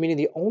thrust, meaning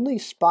the only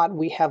spot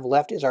we have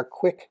left is our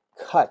quick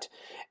cut.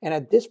 And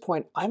at this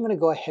point, I'm going to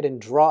go ahead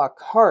and draw a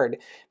card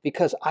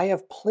because I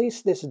have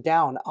placed this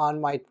down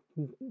on my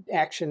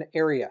action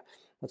area.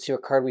 Let's see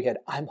what card we had.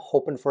 I'm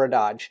hoping for a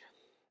dodge.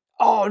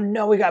 Oh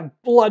no, we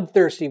got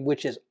Bloodthirsty,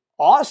 which is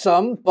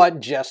awesome, but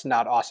just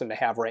not awesome to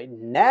have right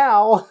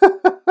now.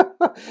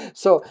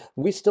 So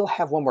we still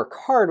have 1 more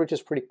card, which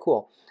is pretty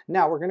cool.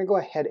 Now we're going to go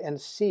ahead and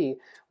see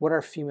what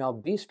our female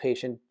beast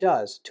patient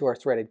does to our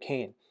threaded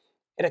cane.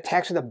 It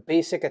attacks with a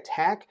basic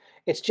attack.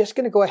 It's just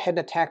going to go ahead and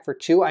attack for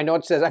 2. I know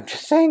it says I'm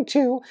just saying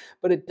 2,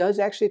 but it does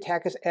actually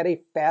attack us at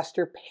a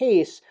faster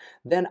pace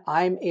than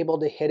I'm able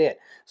to hit it.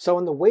 So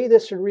in the way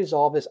this would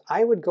resolve is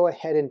I would go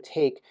ahead and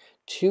take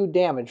 2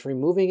 damage,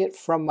 removing it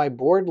from my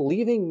board,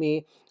 leaving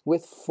me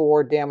with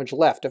 4 damage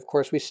left. Of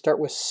course, we start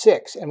with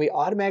 6, and we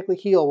automatically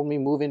heal when we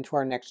move into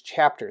our next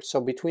chapter. So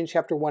between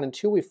chapter 1 and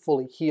 2, we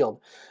fully healed.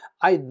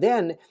 I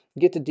then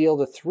get to deal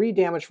the 3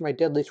 damage from my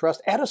deadly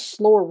thrust at a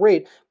slower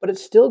rate, but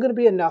it's still going to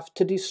be enough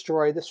to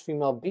destroy this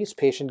female beast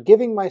patient,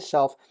 giving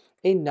myself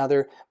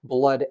another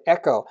blood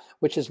echo,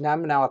 which is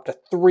now up to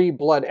 3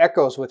 blood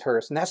echoes with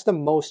hers, and that's the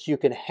most you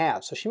can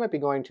have. So she might be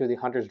going to the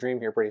Hunter's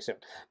Dream here pretty soon.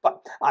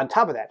 But on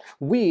top of that,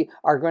 we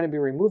are going to be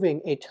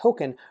removing a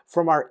token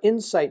from our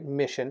Insight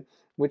mission,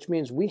 which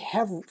means we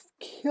have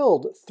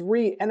killed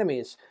 3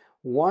 enemies.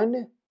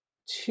 1,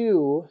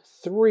 2,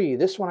 3.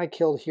 This one I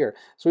killed here.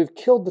 So we've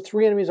killed the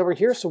 3 enemies over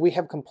here. So we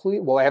have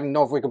complete, well, I don't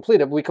know if we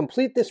complete it, but we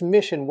complete this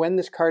mission when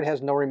this card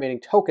has no remaining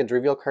tokens.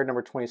 Reveal card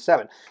number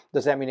 27.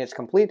 Does that mean it's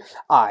complete?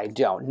 I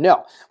don't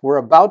know. We're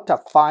about to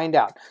find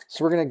out.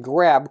 So we're going to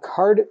grab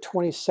card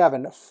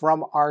 27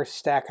 from our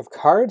stack of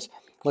cards.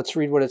 Let's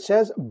read what it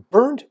says.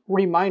 Burnt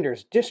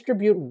reminders.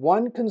 Distribute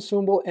 1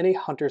 consumable and a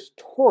hunter's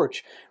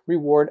torch.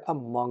 Reward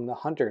among the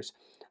hunters.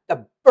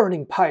 The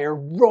burning pyre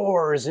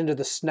roars into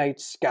the night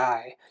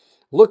sky.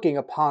 Looking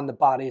upon the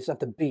bodies of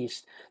the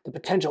beast, the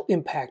potential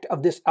impact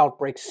of this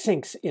outbreak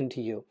sinks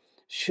into you.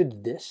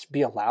 Should this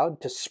be allowed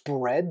to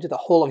spread to the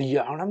whole of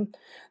Yharnam,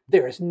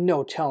 there is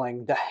no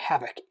telling the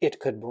havoc it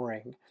could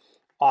bring.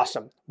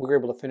 Awesome. We were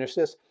able to finish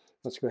this.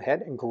 Let's go ahead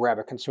and grab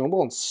a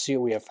consumable and see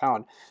what we have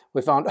found.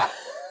 We found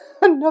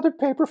another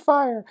paper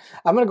fire.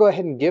 I'm going to go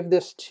ahead and give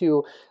this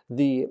to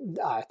the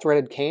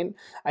threaded cane.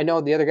 I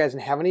know the other guy doesn't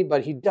have any,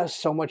 but he does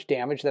so much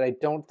damage that I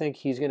don't think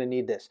he's going to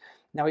need this.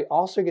 Now we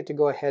also get to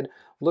go ahead,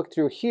 look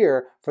through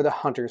here for the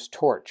Hunter's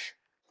Torch.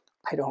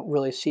 I don't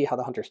really see how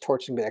the Hunter's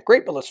Torch is going to be that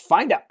great, but let's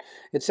find out.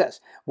 It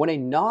says, when a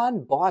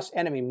non-boss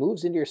enemy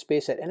moves into your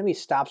space, that enemy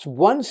stops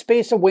 1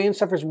 space away and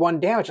suffers 1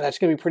 damage. So that's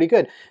going to be pretty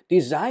good.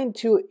 Designed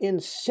to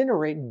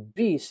incinerate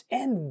beasts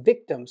and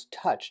victims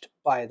touched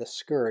by the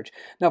Scourge.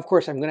 Now, of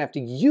course, I'm going to have to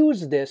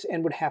use this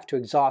and would have to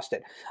exhaust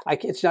it.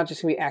 It's not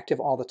just going to be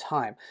active all the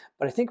time.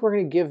 But I think we're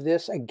going to give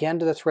this again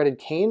to the Threaded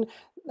Cane.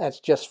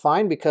 That's just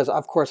fine because,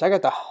 of course, I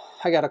got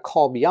a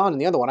Call Beyond,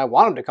 and the other one, I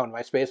want them to come to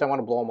my space. I want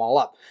to blow them all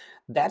up.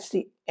 That's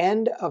the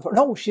end of,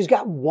 no, she's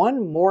got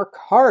one more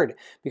card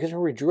because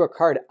we drew a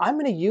card. I'm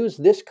going to use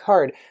this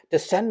card to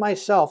send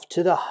myself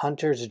to the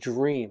Hunter's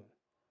Dream.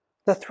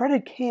 The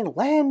threaded cane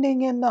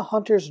landing in the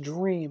Hunter's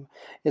Dream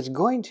is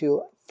going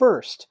to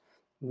first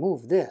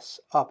move this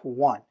up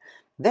 1.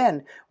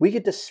 Then we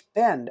get to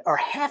spend, or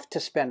have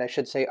to spend, I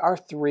should say, our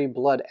 3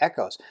 blood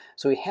echoes.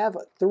 So we have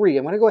 3.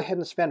 I'm going to go ahead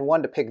and spend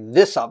 1 to pick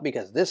this up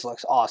because this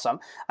looks awesome.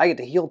 I get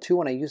to heal 2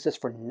 when I use this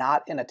for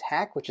not an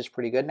attack, which is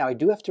pretty good. Now I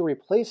do have to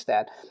replace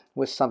that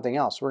with something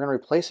else. We're going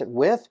to replace it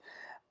with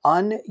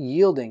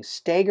Unyielding,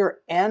 stagger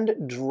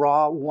and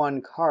draw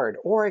 1 card.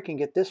 Or I can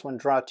get this one,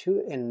 draw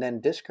 2, and then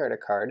discard a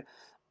card.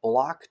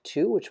 Block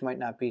 2, which might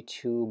not be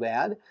too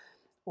bad.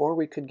 Or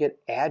we could get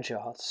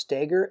Agile,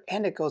 stagger,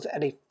 and it goes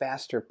at a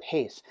faster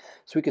pace.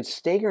 So we could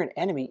stagger an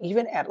enemy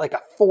even at like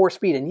a 4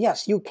 speed. And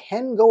yes, you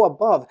can go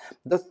above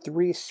the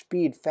 3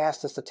 speed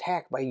fastest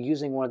attack by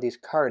using one of these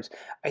cards.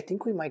 I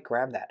think we might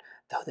grab that.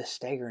 Though this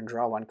stagger and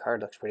draw 1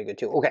 card looks pretty good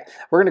too. Okay,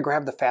 we're going to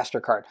grab the faster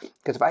card.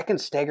 Because if I can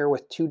stagger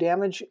with 2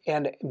 damage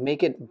and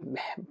make it,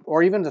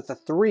 or even with the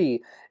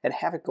 3, and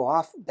have it go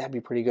off, that'd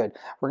be pretty good.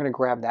 We're going to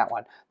grab that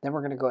one. Then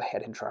we're going to go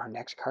ahead and draw our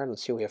next card.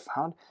 Let's see what we have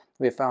found.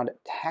 We have found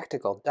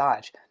Tactical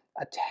Dodge.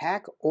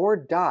 Attack or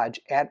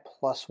dodge at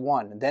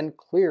 +1. Then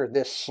clear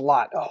this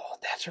slot. Oh,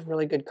 that's a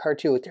really good card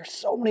too. There's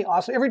so many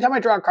awesome. Every time I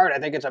draw a card, I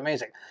think it's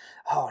amazing.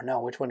 Oh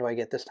no, which one do I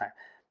get this time?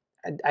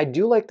 I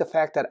do like the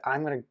fact that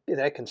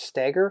I can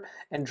stagger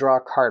and draw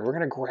a card. We're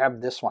going to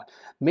grab this one.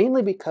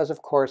 Mainly because,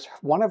 of course,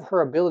 one of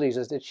her abilities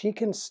is that she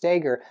can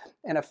stagger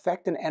and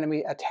affect an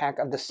enemy attack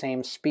of the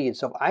same speed.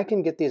 So if I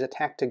can get these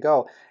attack to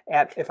go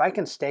at, if I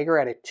can stagger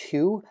at a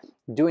 2,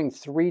 doing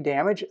 3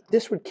 damage,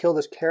 this would kill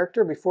this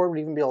character before it would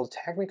even be able to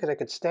attack me because I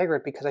could stagger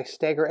it because I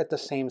stagger at the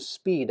same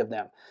speed of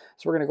them.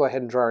 So we're going to go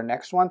ahead and draw our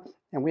next one.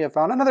 And we have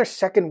found another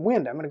second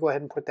wind. I'm going to go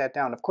ahead and put that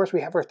down. Of course, we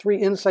have our 3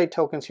 insight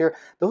tokens here.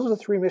 Those are the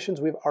 3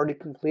 missions we've already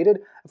completed.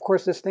 Of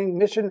course, this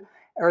mission,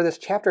 or this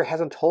chapter,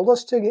 hasn't told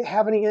us to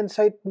have any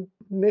insight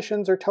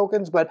missions or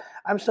tokens, but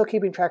I'm still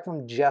keeping track of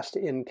them just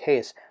in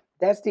case.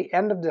 That's the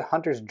end of the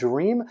Hunter's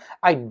Dream.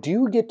 I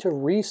do get to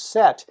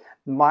reset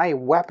my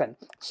weapon.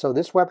 So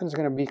this weapon is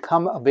going to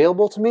become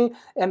available to me,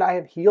 and I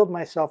have healed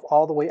myself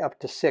all the way up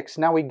to 6.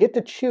 Now we get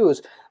to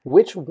choose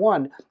which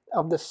one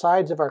of the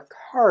sides of our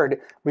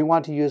card we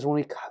want to use when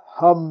we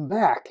come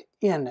back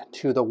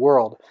into the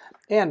world.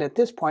 And at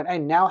this point, I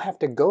now have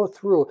to go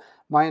through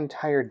my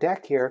entire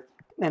deck here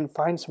and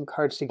find some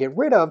cards to get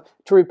rid of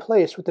to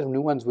replace with the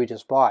new ones we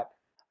just bought.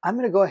 I'm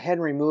going to go ahead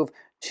and remove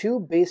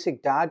 2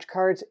 basic dodge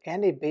cards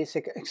and a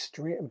basic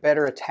extreme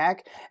better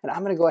attack, and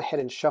I'm going to go ahead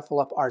and shuffle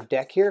up our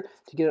deck here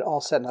to get it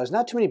all set. Now there's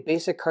not too many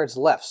basic cards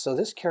left, so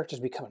this character is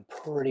becoming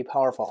pretty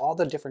powerful. All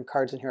the different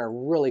cards in here are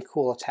really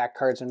cool attack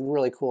cards and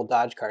really cool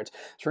dodge cards.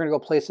 So we're going to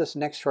go place this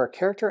next to our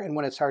character, and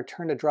when it's our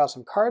turn to draw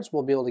some cards,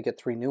 we'll be able to get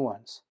 3 new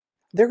ones.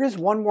 There is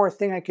one more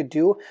thing I could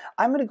do.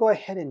 I'm going to go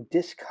ahead and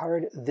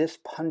discard this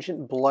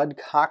Pungent Blood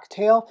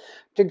Cocktail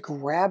to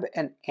grab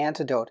an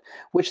antidote,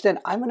 which then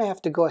I'm going to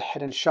have to go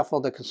ahead and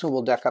shuffle the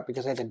consumable deck up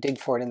because I had to dig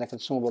for it in the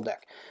consumable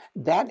deck.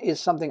 That is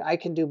something I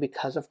can do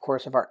because, of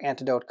course, of our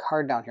antidote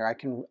card down here. I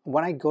can,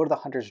 when I go to the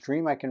Hunter's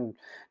Dream, I can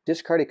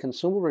discard a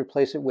consumable,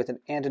 replace it with an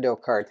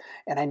antidote card.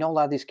 And I know a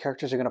lot of these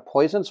characters are going to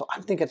poison, so I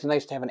think it's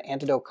nice to have an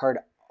antidote card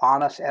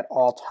on us at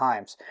all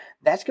times.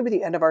 That's going to be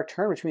the end of our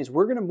turn, which means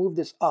we're going to move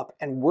this up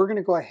and we're going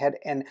to go ahead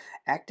and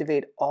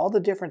activate all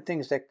the different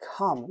things that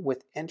come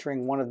with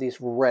entering one of these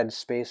red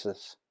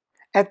spaces.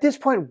 At this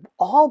point,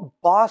 all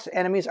boss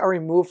enemies are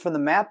removed from the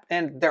map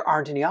and there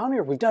aren't any on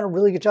here. We've done a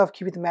really good job of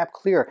keeping the map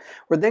clear.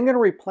 We're then going to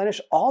replenish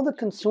all the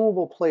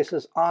consumable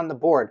places on the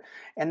board.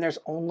 And there's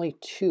only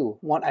 2.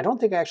 One, I don't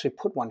think I actually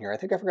put one here. I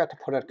think I forgot to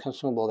put a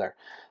consumable there.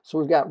 So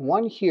we've got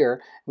 1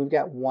 here, we've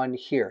got 1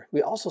 here.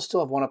 We also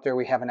still have 1 up there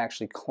we haven't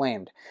actually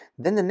claimed.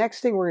 Then the next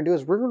thing we're going to do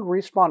is we're going to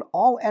respawn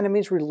all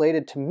enemies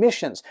related to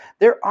missions.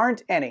 There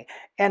aren't any,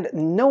 and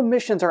no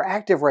missions are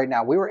active right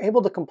now. We were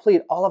able to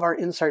complete all of our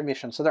insight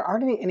missions, so there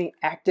aren't any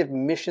active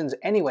missions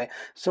anyway.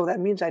 So that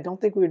means I don't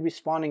think we would be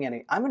spawning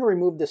any. I'm going to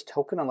remove this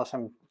token unless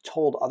I'm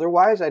told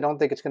otherwise. I don't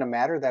think it's going to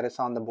matter that it's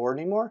on the board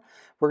anymore.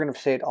 We're going to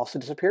say it also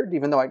disappeared,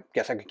 even though I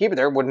guess I could keep it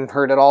there. It wouldn't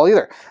hurt at all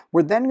either.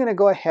 We're then going to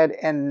go ahead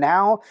and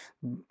now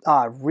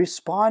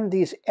respawn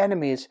these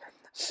enemies,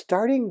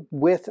 starting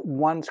with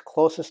ones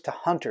closest to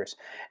hunters.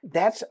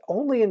 That's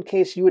only in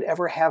case you would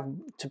ever have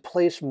to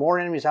place more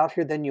enemies out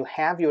here than you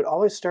have. You would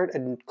always start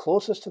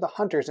closest to the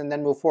hunters and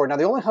then move forward. Now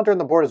the only hunter on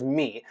the board is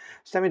me,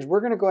 so that means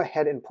we're going to go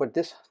ahead and put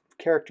this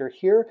character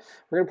here.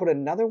 We're going to put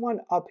another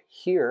one up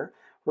here.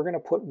 We're going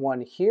to put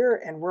 1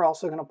 here, and we're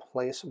also going to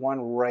place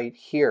 1 right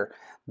here.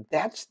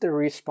 That's the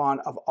respawn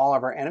of all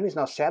of our enemies.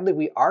 Now, sadly,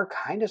 we are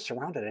kind of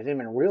surrounded. I didn't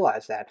even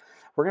realize that.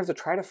 We're going to have to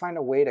try to find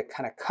a way to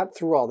kind of cut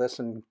through all this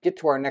and get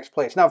to our next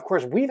place. Now, of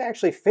course, we've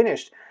actually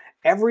finished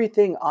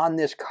everything on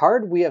this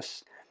card. We have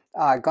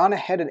gone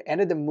ahead and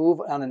ended the move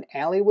on an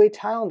alleyway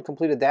tile and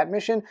completed that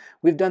mission.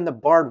 We've done the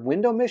barred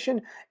window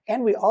mission,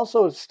 and we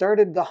also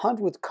started the hunt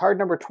with card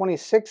number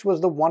 26,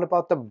 was the one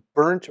about the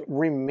burnt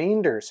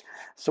remainders.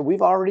 So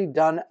we've already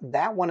done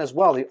that one as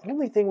well. The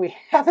only thing we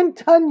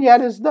haven't done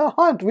yet is the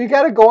hunt. We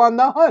got to go on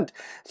the hunt.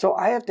 So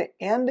I have to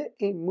end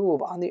a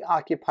move on the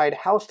occupied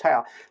house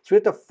tile. So we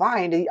have to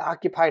find the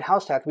occupied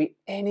house tile. It could be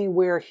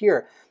anywhere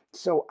here.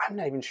 So I'm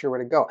not even sure where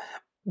to go.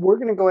 We're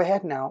going to go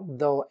ahead now,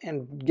 though,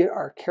 and get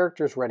our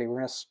characters ready. We're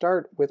going to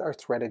start with our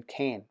threaded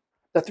cane.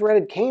 The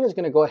threaded cane is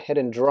going to go ahead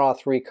and draw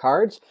 3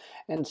 cards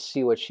and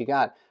see what she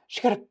got.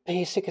 She got a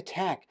basic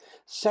attack,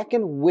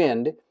 second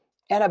wind,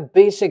 and a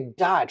basic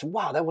dodge.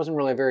 Wow, that wasn't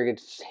really a very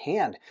good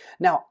hand.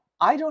 Now,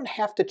 I don't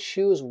have to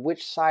choose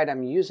which side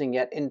I'm using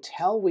yet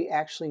until we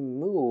actually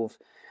move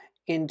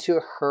into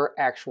her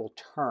actual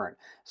turn.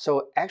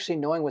 So actually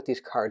knowing what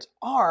these cards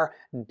are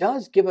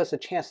does give us a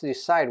chance to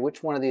decide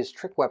which one of these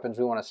trick weapons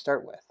we want to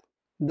start with.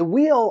 The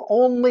wheel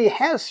only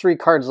has 3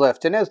 cards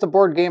left, and as the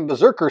board game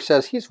Berserker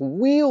says, he's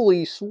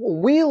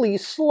wheelie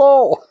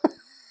slow.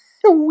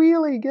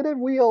 Wheelie, get it,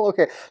 wheel.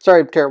 Okay,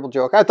 sorry, terrible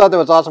joke. I thought that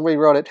was awesome when you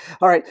wrote it.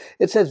 All right,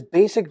 it says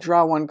basic,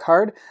 draw 1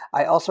 card.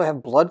 I also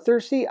have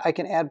Bloodthirsty. I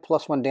can add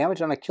 +1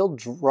 damage on a kill,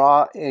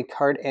 draw a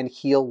card, and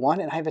heal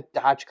 1. And I have a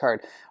dodge card.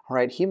 All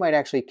right, he might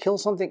actually kill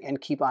something and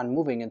keep on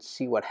moving and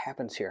see what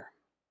happens here.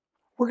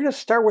 We're going to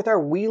start with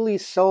our wheelie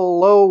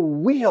solo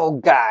wheel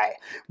guy.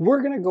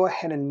 We're going to go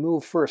ahead and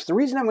move first. The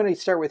reason I'm going to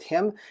start with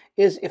him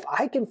is if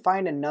I can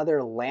find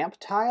another lamp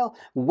tile,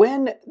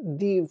 when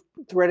the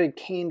threaded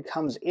cane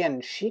comes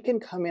in, she can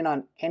come in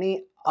on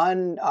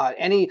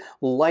any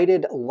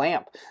lighted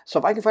lamp. So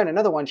if I can find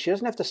another one, she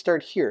doesn't have to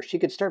start here. She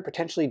could start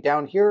potentially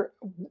down here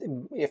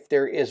if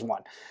there is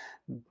one.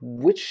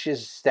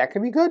 That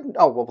could be good?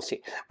 Oh, well, we'll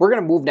see. We're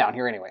going to move down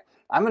here anyway.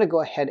 I'm going to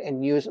go ahead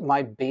and use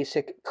my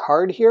basic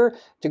card here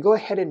to go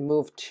ahead and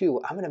move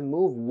 2. I'm going to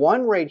move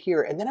 1 right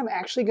here, and then I'm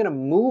actually going to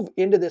move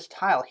into this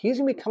tile. He's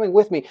going to be coming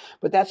with me,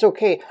 but that's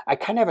okay. I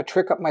kind of have a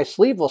trick up my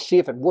sleeve. We'll see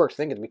if it works. I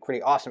think it'd be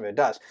pretty awesome if it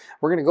does.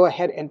 We're going to go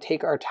ahead and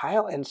take our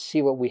tile and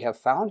see what we have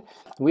found.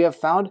 We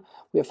found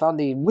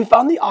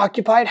the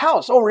occupied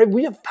house. Oh,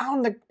 we have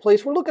found the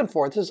place we're looking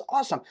for. This is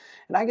awesome.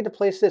 And I get to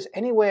place this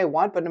any way I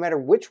want, but no matter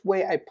which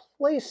way I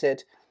place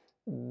it,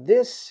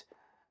 this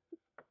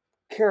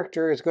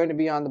character is going to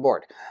be on the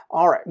board.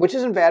 All right, which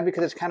isn't bad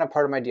because it's kind of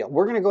part of my deal.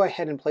 We're going to go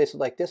ahead and place it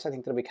like this. I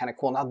think that'll be kind of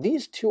cool. Now,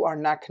 these 2 are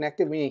not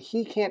connected, meaning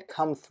he can't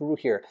come through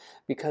here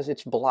because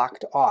it's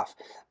blocked off.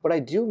 But I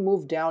do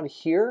move down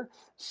here,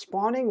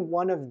 spawning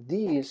one of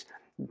these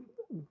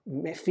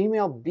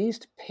female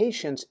beast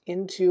patients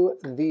into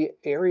the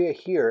area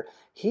here.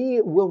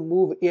 He will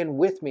move in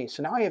with me.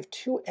 So now I have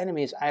 2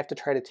 enemies I have to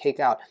try to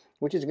take out,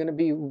 which is going to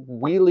be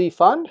wheelie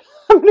fun.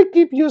 I'm going to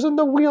keep using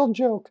the wheel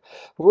joke.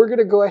 We're going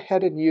to go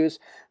ahead and use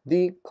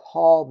the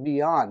Call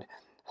Beyond.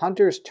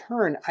 Hunter's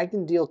turn, I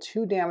can deal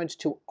 2 damage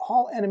to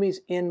all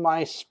enemies in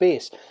my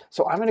space.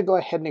 So I'm going to go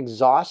ahead and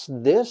exhaust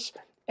this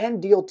and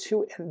deal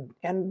 2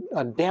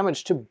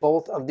 damage to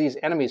both of these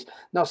enemies.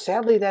 Now,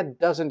 sadly, that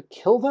doesn't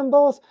kill them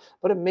both,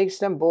 but it makes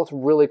them both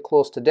really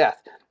close to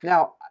death.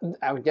 Now,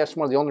 I would guess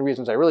one of the only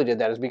reasons I really did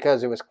that is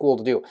because it was cool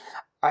to do.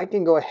 I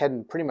can go ahead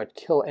and pretty much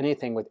kill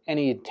anything with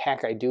any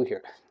attack I do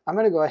here. I'm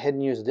going to go ahead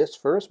and use this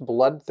first,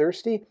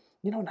 Bloodthirsty.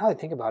 You know, now that I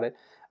think about it,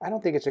 I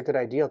don't think it's a good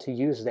idea to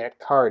use that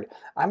card.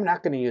 I'm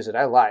not going to use it.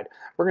 I lied.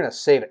 We're going to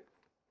save it.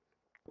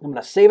 I'm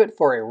going to save it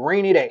for a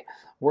rainy day.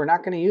 We're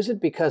not going to use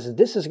it because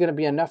this is going to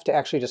be enough to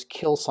actually just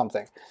kill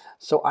something.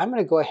 So I'm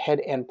going to go ahead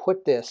and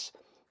put this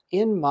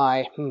in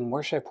my,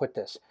 where should I put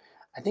this?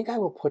 I think I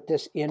will put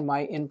this in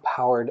my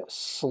Empowered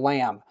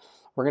Slam.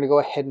 We're going to go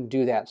ahead and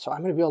do that. So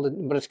I'm going to be able to,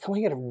 but it's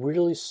coming at a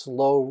really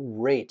slow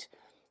rate.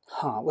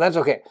 Well, that's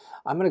okay.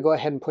 I'm going to go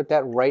ahead and put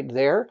that right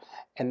there,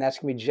 and that's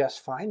going to be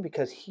just fine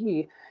because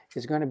he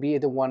is going to be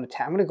the one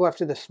attack. I'm going to go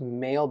after this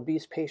male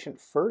beast patient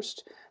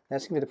first.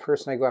 That's going to be the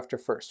person I go after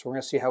first. So we're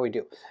going to see how we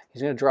do.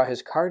 He's going to draw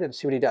his card and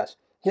see what he does.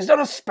 He's done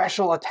a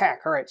special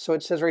attack. All right, so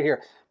it says right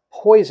here,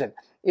 poison.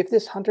 If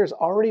this hunter is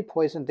already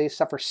poisoned, they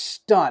suffer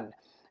stun,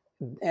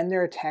 and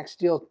their attacks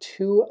deal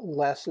 2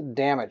 less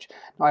damage.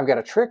 Now I've got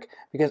a trick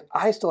because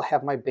I still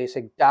have my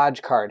basic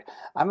dodge card.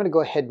 I'm going to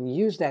go ahead and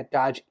use that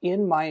dodge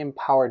in my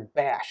Empowered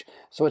Bash.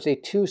 So it's a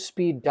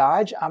 2-speed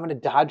dodge. I'm going to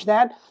dodge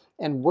that,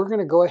 and we're going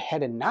to go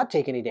ahead and not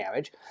take any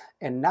damage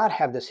and not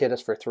have this hit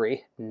us for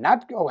 3.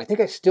 I think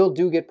I still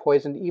do get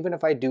poisoned even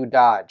if I do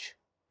dodge.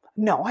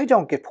 No, I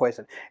don't get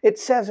poisoned. It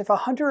says if a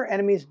hunter or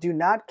enemies do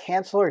not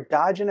cancel or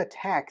dodge an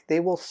attack,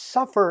 they will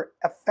suffer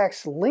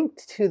effects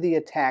linked to the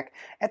attack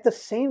at the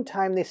same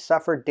time they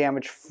suffer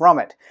damage from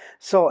it.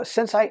 So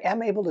since I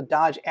am able to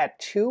dodge at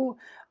 2,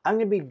 I'm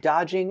going to be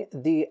dodging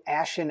the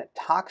Ashen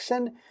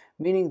Toxin,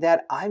 meaning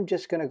that I'm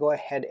just going to go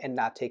ahead and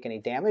not take any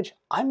damage.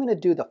 I'm going to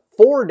do the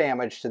 4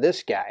 damage to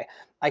this guy.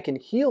 I can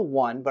heal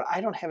 1, but I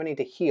don't have any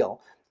to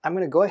heal. I'm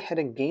going to go ahead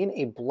and gain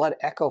a Blood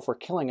Echo for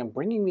killing him,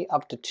 bringing me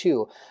up to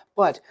 2.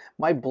 But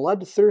my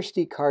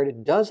Bloodthirsty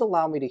card does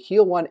allow me to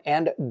heal 1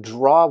 and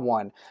draw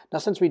 1. Now,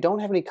 since we don't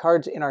have any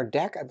cards in our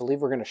deck, I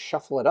believe we're going to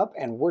shuffle it up,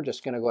 and we're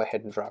just going to go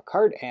ahead and draw a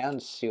card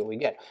and see what we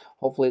get.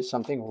 Hopefully it's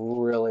something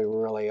really,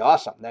 really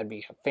awesome. That'd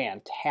be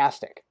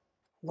fantastic.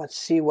 Let's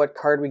see what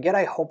card we get.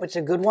 I hope it's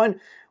a good one.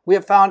 We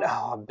have found,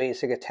 a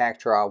basic attack,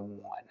 draw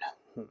 1.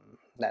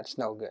 That's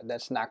no good.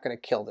 That's not going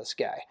to kill this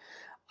guy.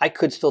 I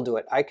could still do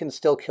it. I can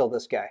still kill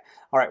this guy.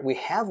 All right, we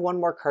have one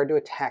more card to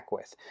attack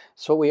with.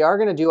 So what we are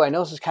going to do, I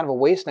know this is kind of a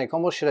waste, and I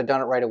almost should have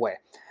done it right away.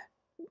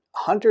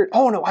 Hunter,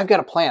 oh no, I've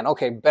got a plan.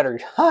 Okay, better.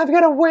 I've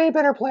got a way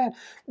better plan.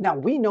 Now,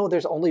 we know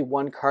there's only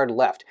one card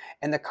left,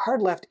 and the card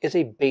left is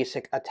a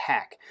basic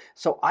attack.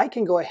 So I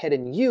can go ahead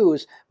and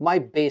use my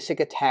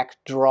basic attack,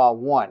 draw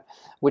 1,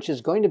 which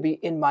is going to be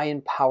in my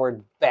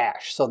empowered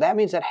bash. So that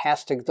means that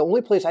has to, the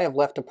only place I have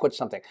left to put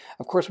something.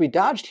 Of course, we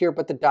dodged here,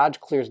 but the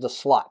dodge clears the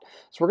slot.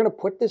 So we're going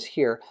to put this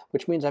here,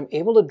 which means I'm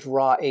able to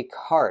draw a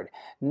card.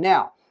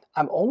 Now,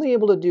 I'm only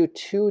able to do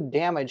 2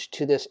 damage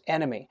to this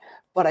enemy,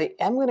 but I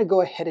am going to go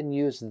ahead and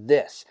use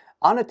this.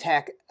 On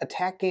attack,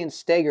 attack gains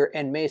stagger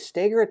and may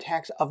stagger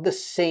attacks of the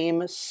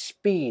same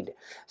speed.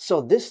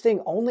 So this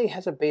thing only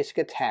has a basic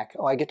attack.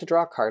 Oh, I get to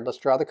draw a card. Let's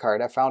draw the card.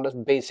 I found a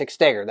basic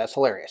stagger. That's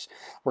hilarious.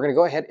 We're going to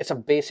go ahead. It's a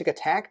basic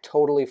attack,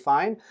 totally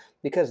fine,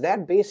 because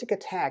that basic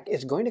attack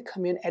is going to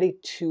come in at a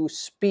 2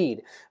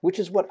 speed, which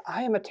is what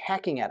I am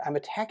attacking at. I'm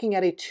attacking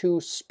at a 2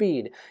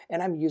 speed,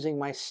 and I'm using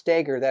my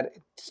stagger that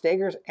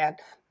staggers at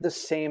the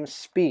same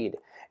speed.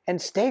 And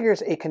stagger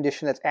is a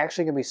condition that's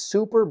actually going to be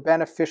super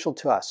beneficial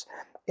to us.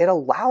 It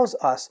allows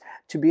us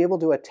to be able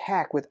to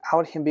attack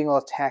without him being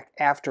able to attack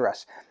after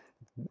us.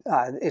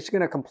 It's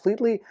going to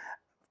completely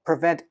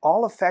prevent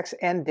all effects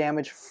and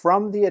damage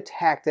from the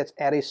attack that's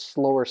at a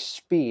slower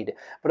speed.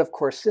 But of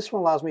course, this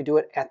one allows me to do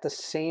it at the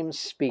same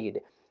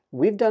speed.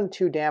 We've done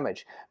 2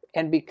 damage,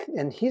 and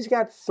he's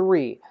got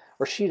 3,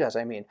 or she does,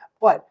 I mean.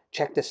 But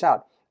check this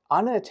out.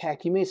 On an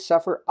attack, you may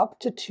suffer up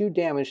to 2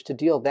 damage to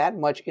deal that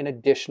much in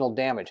additional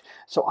damage.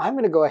 So I'm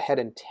going to go ahead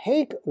and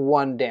take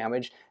 1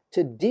 damage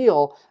to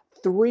deal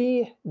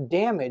 3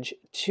 damage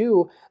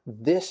to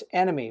this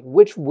enemy,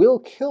 which will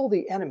kill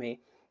the enemy.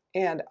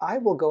 And I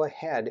will go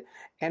ahead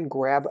and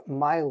grab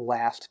my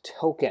last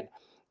token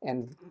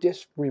and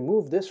just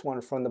remove this one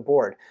from the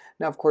board.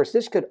 Now, of course,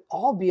 this could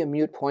all be a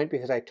moot point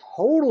because I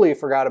totally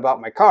forgot about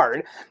my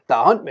card, the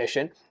hunt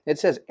mission. It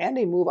says, end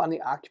a move on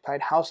the occupied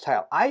house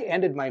tile. I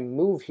ended my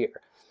move here,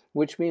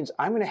 which means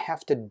I'm going to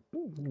have to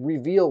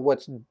reveal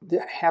what's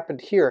happened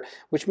here,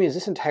 which means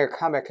this entire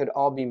combat could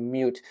all be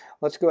mute.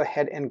 Let's go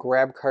ahead and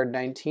grab card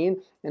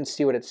 19 and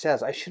see what it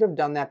says. I should have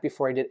done that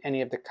before I did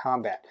any of the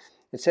combat.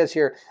 It says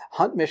here,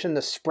 hunt mission,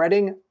 the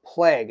spreading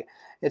plague.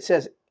 It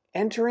says,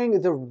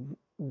 entering the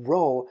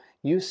row,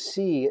 you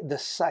see the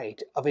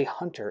sight of a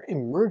hunter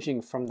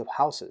emerging from the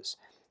houses.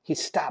 He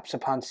stops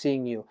upon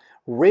seeing you,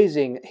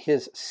 raising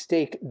his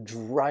stake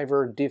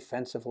driver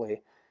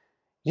defensively.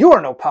 You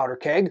are no powder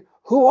keg.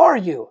 Who are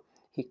you?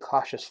 He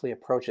cautiously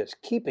approaches,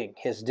 keeping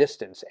his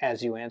distance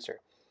as you answer.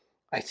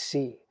 I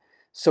see.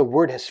 So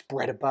word has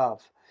spread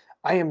above.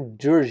 I am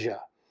Durja.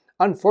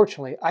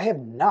 Unfortunately, I have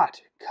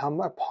not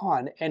come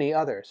upon any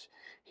others.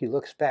 He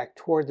looks back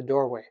toward the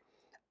doorway.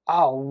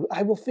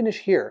 I will finish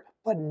here,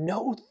 but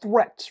no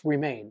threats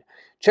remain.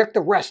 Check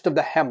the rest of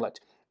the hamlet.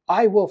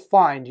 I will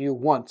find you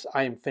once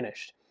I am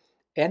finished.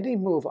 And a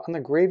move on the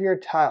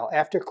graveyard tile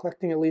after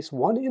collecting at least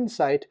 1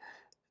 insight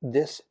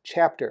this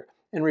chapter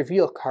and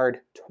reveal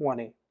card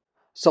 20.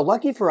 So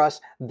lucky for us,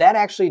 that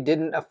actually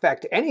didn't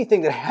affect anything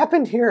that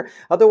happened here.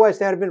 Otherwise,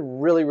 that would have been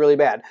really, really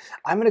bad.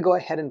 I'm going to go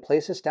ahead and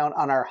place this down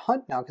on our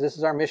hunt now because this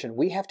is our mission.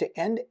 We have to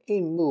end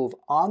a move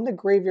on the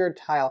graveyard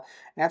tile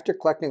after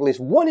collecting at least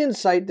 1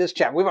 insight this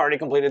chapter. We've already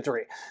completed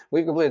 3.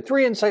 We've completed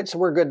 3 insights, so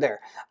we're good there.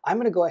 I'm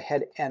going to go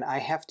ahead and I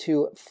have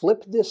to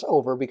flip this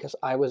over because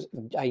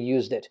I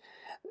used it.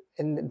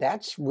 And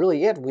that's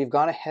really it. We've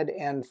gone ahead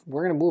and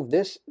we're going to move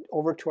this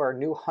over to our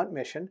new hunt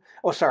mission.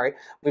 Oh, sorry.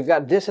 We've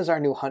got this as our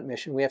new hunt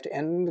mission. We have to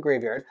end in the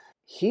graveyard.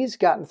 He's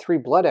gotten 3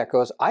 Blood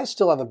Echoes. I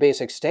still have a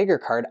basic stagger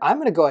card. I'm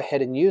going to go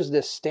ahead and use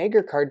this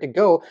stagger card to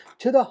go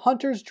to the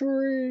Hunter's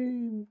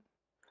Dream.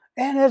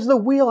 And as the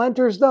wheel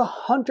enters the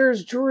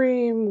Hunter's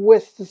Dream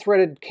with the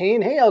threaded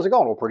cane, hey, how's it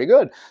going? Well, pretty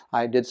good.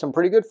 I did some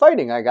pretty good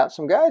fighting. I got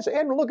some guys,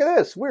 and look at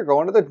this. We're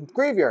going to the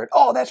graveyard.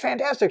 Oh, that's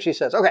fantastic, she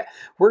says. Okay,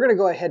 we're going to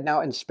go ahead now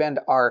and spend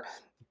our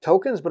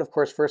tokens, but of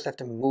course, first I have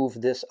to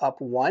move this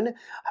up 1.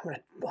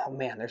 Oh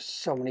man, there's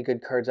so many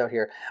good cards out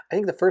here. I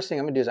think the first thing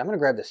I'm going to do is I'm going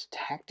to grab this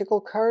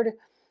tactical card.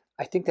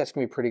 I think that's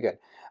going to be pretty good.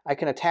 I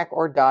can attack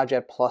or dodge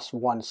at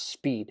 +1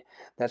 speed.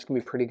 That's going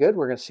to be pretty good.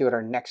 We're going to see what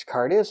our next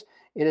card is.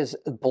 It is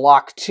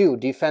block 2,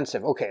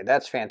 defensive. Okay,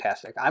 that's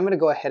fantastic. I'm going to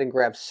go ahead and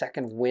grab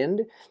Second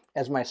Wind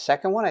as my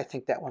second one. I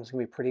think that one's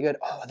going to be pretty good.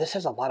 Oh, this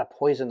has a lot of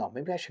poison, though.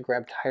 Maybe I should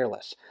grab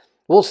Tireless.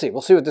 We'll see.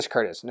 We'll see what this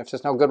card is. And if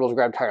it's no good, we'll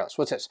grab Tireless.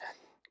 What's this?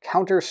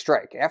 Counter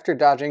Strike. After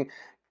dodging,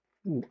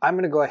 I'm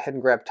going to go ahead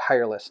and grab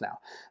Tireless now.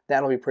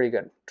 That'll be pretty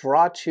good.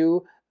 Draw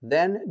 2,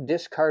 then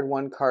discard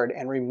one card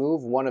and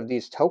remove one of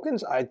these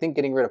tokens. I think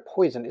getting rid of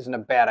poison isn't a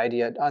bad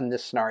idea on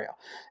this scenario.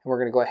 And we're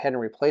going to go ahead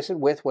and replace it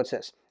with, what's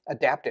this?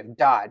 Adaptive,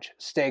 dodge,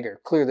 stagger,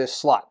 clear this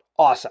slot.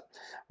 Awesome.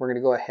 We're going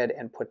to go ahead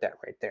and put that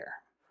right there.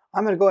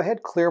 I'm going to go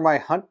ahead, clear my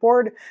hunt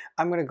board.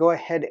 I'm going to go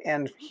ahead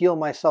and heal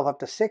myself up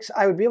to 6.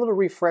 I would be able to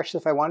refresh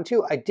if I wanted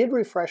to. I did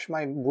refresh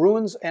my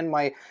runes and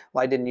my,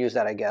 well, I didn't use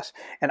that, I guess.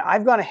 And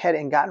I've gone ahead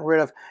and gotten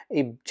rid of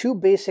 2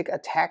 basic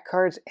attack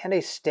cards and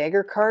a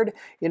stagger card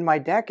in my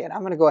deck. And I'm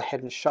going to go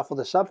ahead and shuffle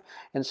this up.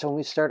 And so when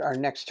we start our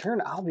next turn,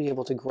 I'll be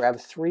able to grab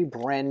 3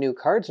 brand new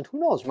cards. And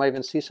who knows, we might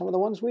even see some of the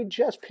ones we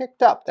just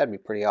picked up. That'd be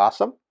pretty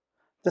awesome.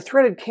 The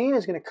threaded cane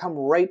is going to come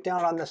right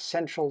down on the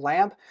central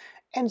lamp.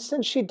 And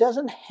since she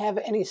doesn't have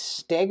any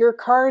stagger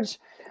cards,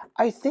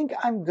 I think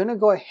I'm going to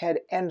go ahead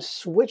and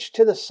switch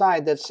to the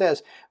side that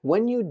says,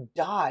 when you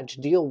dodge,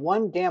 deal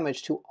 1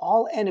 damage to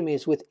all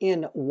enemies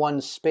within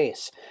 1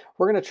 space.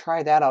 We're going to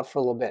try that out for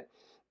a little bit.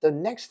 The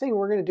next thing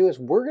we're going to do is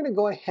we're going to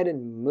go ahead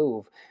and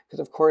move. Because,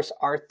 of course,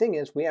 our thing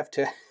is we have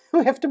to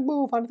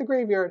move onto the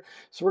graveyard.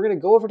 So we're going to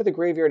go over to the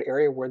graveyard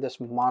area where this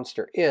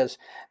monster is.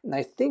 And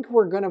I think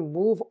we're going to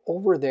move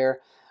over there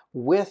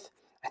with...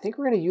 I think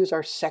we're going to use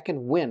our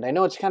second wind. I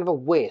know it's kind of a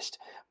waste,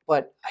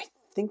 but I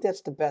think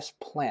that's the best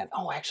plan.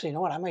 Oh, actually, you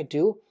know what I might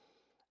do?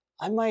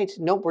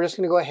 Nope, we're just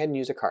going to go ahead and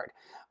use a card.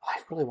 Oh, I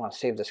really want to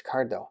save this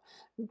card, though.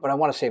 But I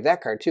want to save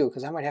that card, too,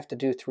 because I might have to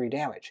do 3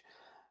 damage,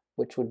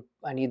 which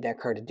I need that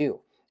card to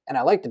do. And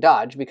I like the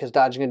dodge, because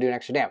dodge is going to do an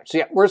extra damage. So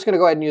yeah, we're just going to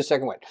go ahead and use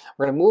second wind.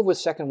 We're going to move with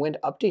second wind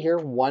up to here,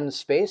 1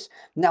 space.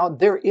 Now,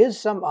 there is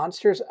some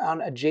monsters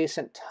on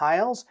adjacent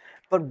tiles,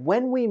 but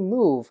when we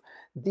move,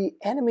 the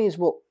enemies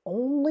will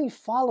only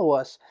follow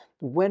us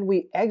when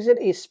we exit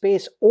a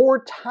space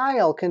or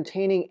tile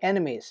containing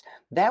enemies.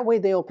 That way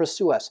they'll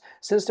pursue us.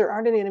 Since there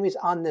aren't any enemies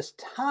on this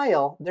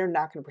tile, they're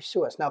not going to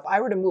pursue us. Now, if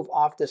I were to move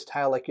off this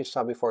tile like you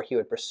saw before, he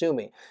would pursue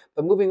me.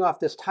 But moving off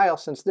this tile,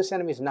 since this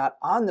enemy is not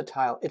on the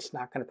tile, it's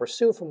not going to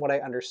pursue from what I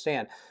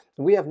understand.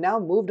 We have now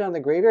moved on the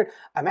graveyard.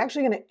 I'm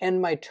actually going to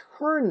end my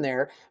turn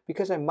there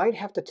because I might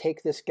have to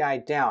take this guy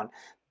down.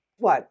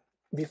 But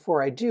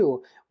before I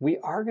do, we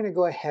are going to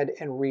go ahead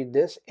and read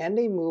this and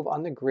a move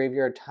on the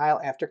graveyard tile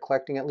after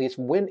collecting at least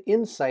 1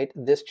 insight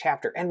this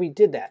chapter. And we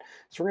did that.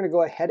 So we're going to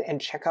go ahead and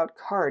check out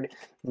card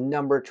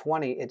number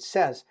 20. It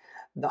says,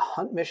 the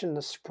hunt mission,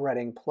 the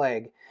spreading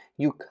plague.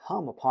 You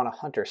come upon a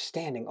hunter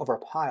standing over a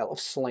pile of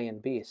slain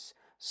beasts.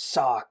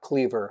 Saw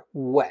cleaver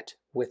wet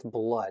with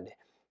blood.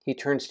 He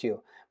turns to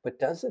you, but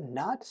does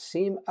not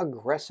seem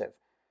aggressive.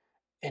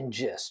 And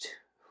just,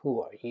 who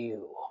are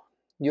you?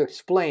 You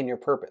explain your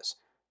purpose.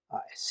 I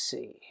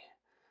see.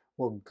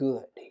 Well,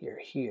 good, you're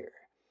here.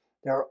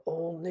 There are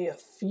only a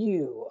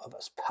few of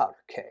us powder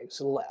kegs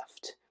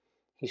left.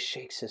 He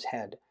shakes his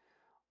head.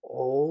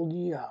 Old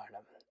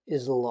Yarnum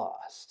is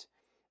lost,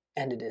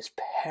 and it is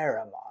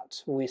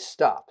paramount we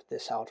stop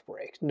this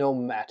outbreak, no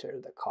matter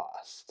the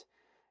cost.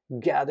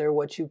 Gather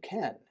what you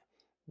can,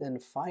 then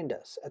find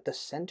us at the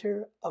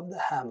center of the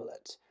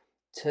hamlet.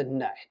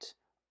 Tonight,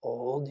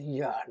 Old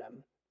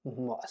Yarnum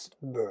must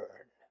burn.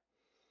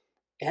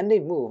 And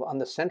a move on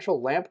the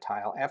central lamp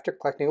tile after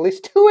collecting at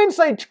least 2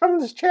 insight from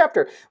this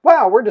chapter.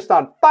 Wow, we're just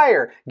on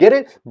fire. Get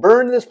it?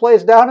 Burn this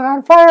place down and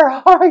on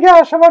fire. Oh my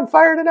gosh, I'm on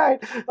fire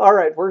tonight. All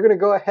right, we're going to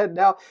go ahead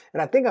now.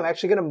 And I think I'm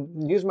actually going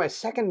to use my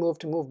second move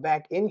to move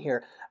back in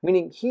here,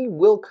 meaning he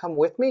will come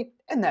with me,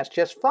 and that's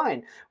just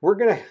fine. We're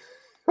going to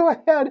go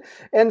ahead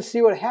and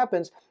see what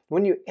happens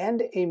when you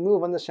end a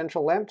move on the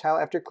central lamp tile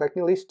after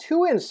collecting at least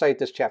 2 insight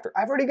this chapter.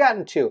 I've already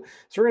gotten 2.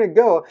 So we're going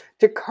to go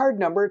to card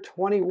number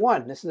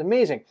 21. This is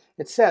amazing.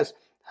 It says,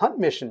 hunt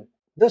mission,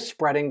 the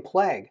spreading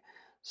plague.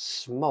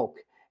 Smoke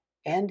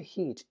and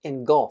heat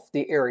engulf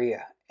the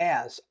area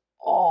as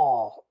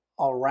all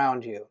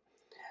around you.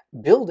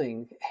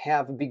 Buildings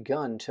have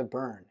begun to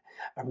burn.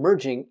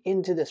 Emerging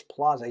into this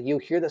plaza, you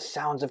hear the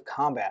sounds of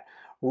combat.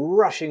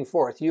 Rushing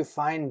forth, you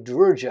find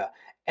Drurja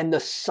and the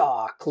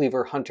saw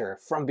cleaver hunter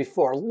from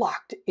before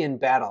locked in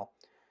battle.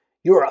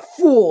 You're a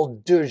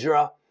fool,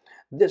 Drurja.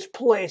 This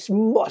place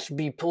must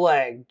be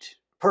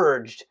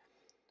purged.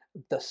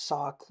 The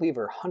saw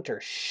cleaver hunter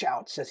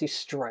shouts as he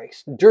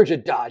strikes.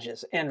 Drurja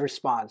dodges and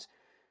responds.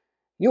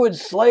 You would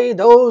slay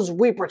those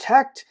we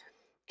protect?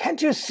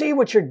 Can't you see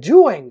what you're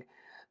doing?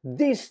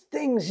 These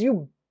things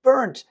you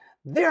burnt,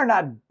 they're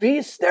not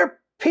beasts, they're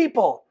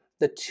people.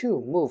 The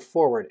 2 move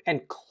forward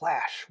and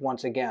clash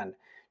once again.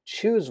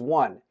 Choose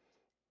one.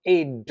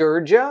 Aid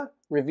Drurja,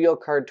 reveal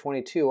card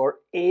 22, or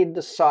aid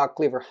the saw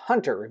cleaver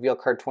hunter, reveal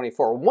card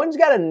 24. One's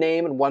got a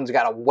name and one's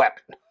got a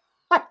weapon.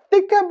 I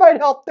think I might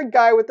help the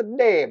guy with the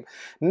name.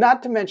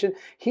 Not to mention,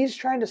 he's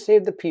trying to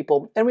save the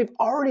people, and we've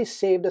already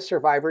saved a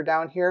survivor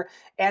down here,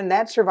 and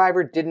that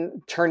survivor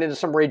didn't turn into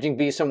some raging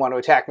beast and want to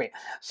attack me.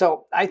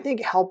 So I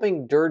think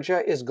helping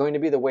Drurja is going to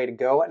be the way to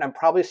go, and I'm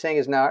probably saying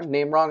his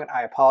name wrong, and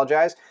I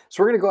apologize.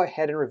 So we're going to go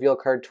ahead and reveal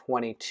card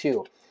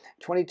 22.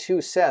 22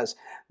 says,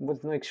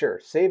 let's make sure,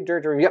 save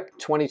Drurja, yep,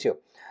 22.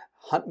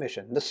 Hunt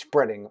mission, the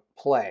spreading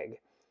plague.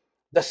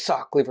 The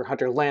Saw Cleaver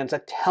Hunter lands a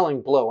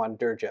telling blow on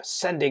Durja,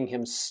 sending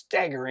him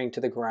staggering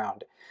to the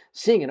ground.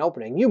 Seeing an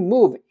opening, you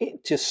move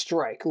to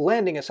strike,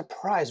 landing a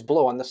surprise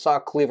blow on the Saw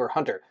Cleaver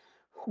Hunter.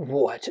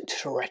 What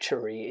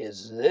treachery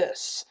is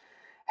this?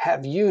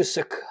 Have you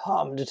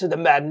succumbed to the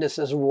madness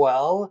as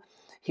well?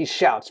 He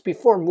shouts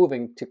before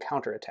moving to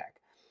counterattack.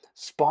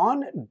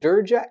 Spawn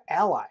Durja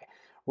ally,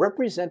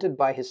 represented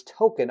by his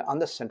token on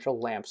the central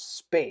lamp's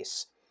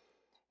space.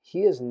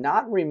 He is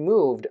not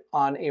removed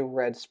on a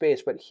red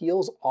space, but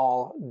heals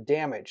all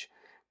damage.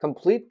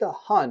 Complete the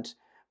hunt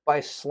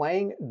by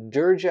slaying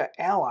Durja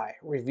ally.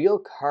 Reveal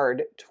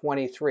card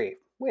 23.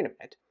 Wait a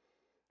minute.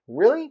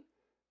 Really?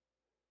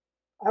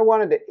 I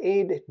wanted to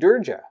aid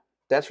Durja.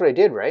 That's what I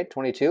did, right?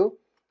 22?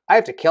 I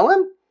have to kill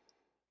him?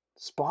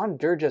 Spawn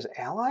Durja's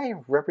ally,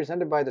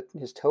 represented by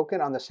his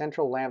token on the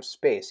central lamp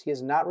space. He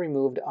is not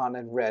removed on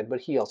a red,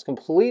 but heals.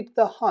 Complete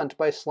the hunt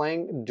by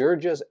slaying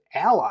Durja's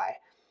ally.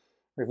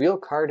 Reveal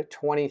card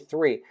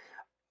 23.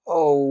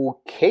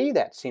 Okay,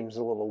 that seems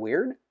a little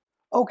weird.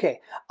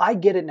 Okay, I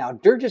get it now.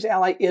 Durja's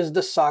ally is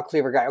the Saw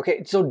Cleaver guy.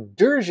 Okay, so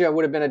Durja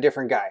would have been a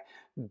different guy.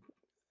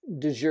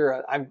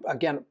 Dejura,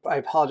 I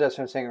apologize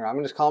for saying it wrong. I'm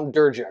going to just call him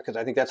Durja because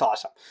I think that's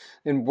awesome.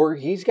 And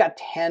he's got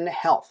 10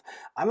 health.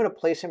 I'm going to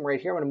place him right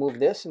here. I'm going to move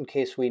this in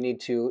case we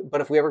need to. But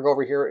if we ever go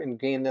over here and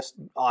gain this,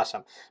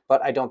 awesome.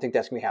 But I don't think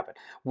that's going to happen.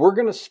 We're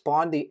going to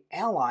spawn the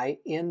ally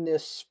in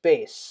this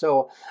space.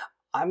 So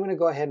I'm going to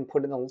go ahead and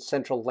put in the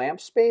central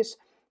lamp space.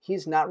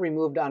 He's not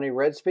removed on a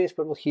red space,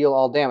 but will heal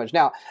all damage.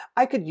 Now,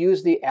 I could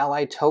use the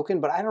ally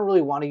token, but I don't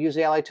really want to use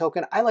the ally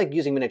token. I like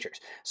using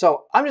miniatures.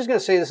 So I'm just going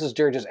to say this is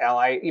Durja's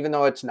ally, even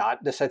though it's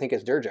not. This, I think,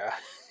 is Durja.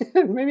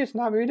 Maybe it's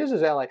not. Maybe it is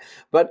his ally.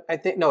 But I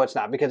think, no, it's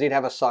not, because he'd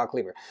have a Saw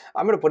Cleaver.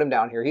 I'm going to put him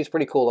down here. He's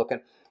pretty cool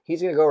looking.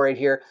 He's going to go right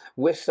here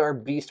with our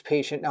beast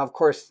patient. Now, of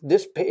course,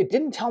 it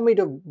didn't tell me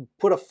to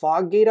put a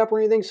fog gate up or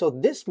anything, so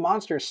this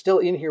monster is still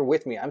in here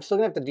with me. I'm still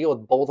going to have to deal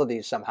with both of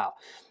these somehow.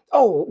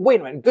 Oh, wait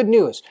a minute. Good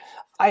news.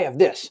 I have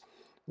this.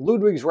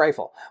 Ludwig's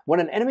Rifle. When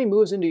an enemy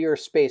moves into your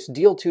space,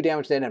 deal 2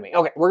 damage to the enemy.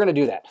 Okay, we're going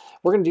to do that.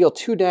 We're going to deal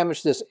 2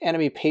 damage to this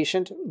enemy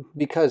patient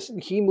because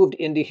he moved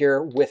into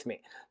here with me.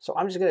 So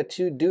I'm just going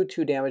to do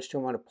 2 damage to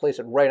him. I'm going to place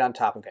it right on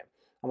top of him.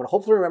 I'm going to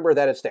hopefully remember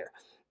that it's there.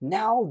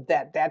 Now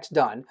that that's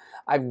done,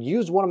 I've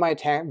used one of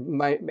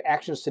my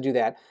actions to do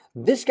that.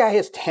 This guy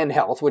has 10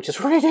 health, which is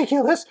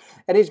ridiculous,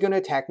 and he's going to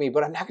attack me,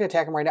 but I'm not going to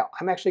attack him right now.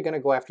 I'm actually going to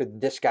go after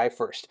this guy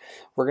first.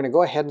 We're going to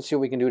go ahead and see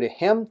what we can do to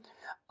him.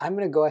 I'm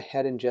going to go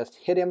ahead and just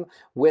hit him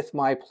with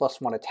my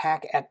 +1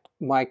 attack at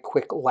my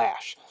Quick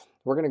Lash.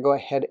 We're going to go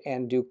ahead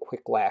and do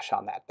Quick Lash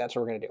on that. That's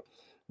what we're going to do.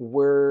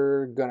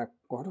 We're going to,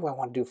 or do I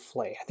want to do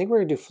Flay? I think we're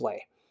going to do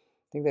Flay.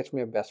 I think that's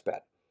going to be my best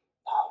bet.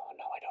 Oh,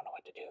 no, I don't know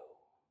what to do.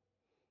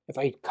 If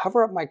I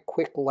cover up my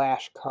Quick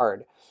Lash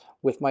card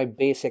with my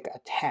basic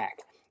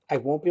attack, I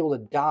won't be able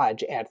to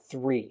dodge at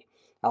 3.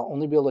 I'll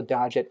only be able to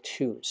dodge at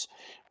 2s.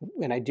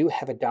 And I do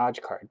have a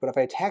dodge card. But if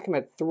I attack him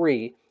at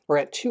 3, or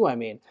at 2, I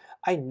mean,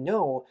 I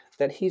know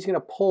that he's going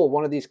to pull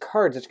one of these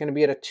cards that's going to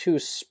be at a 2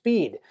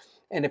 speed.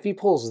 And if he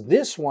pulls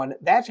this one,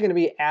 that's going to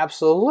be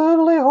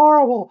absolutely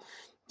horrible.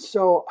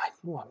 So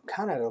I'm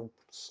kind of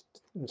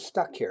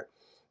stuck here.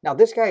 Now,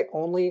 this guy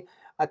only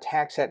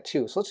attacks at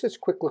 2. So let's just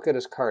quick look at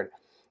his card.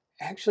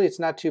 Actually, it's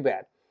not too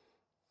bad.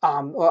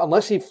 Well,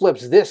 unless he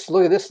flips this.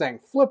 Look at this thing.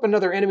 Flip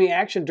another enemy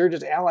action.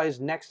 Durja's ally's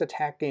next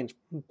attack gains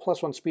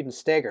 +1 speed and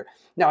stagger.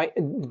 Now, I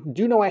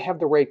do know I have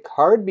the right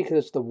card because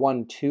it's the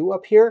 1-2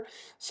 up here.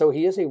 So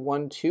he is a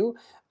 1-2.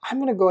 I'm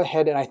going to go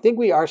ahead, and I think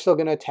we are still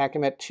going to attack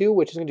him at 2,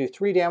 which is going to do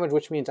 3 damage,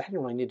 which means I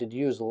didn't really need to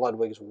use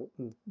Ludwig's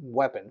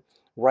weapon,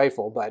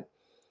 rifle, but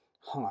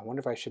I wonder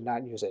if I should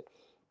not use it.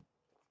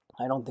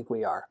 I don't think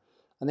we are.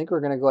 I think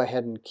we're going to go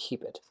ahead and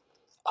keep it.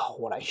 Oh,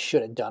 what I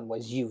should have done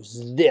was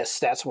use this.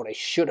 That's what I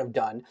should have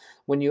done.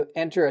 When you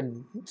enter a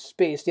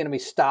space, the enemy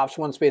stops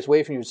 1 space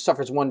away from you and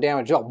suffers 1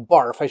 damage. Oh,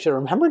 barf. I should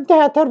have remembered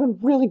that. That would have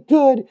been really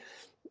good.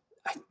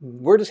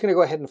 We're just going to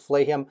go ahead and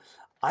flay him.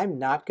 I'm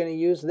not going to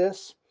use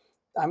this.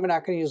 I'm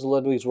not going to use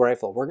Ludwig's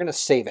Rifle. We're going to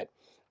save it.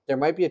 There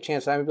might be a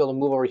chance that I might be able to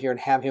move over here and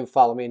have him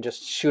follow me and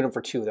just shoot him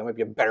for 2. That might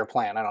be a better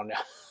plan. I don't know.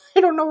 I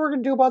don't know what we're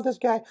going to do about this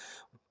guy.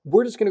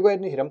 We're just going to go ahead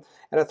and hit him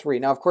at a 3.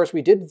 Now, of course,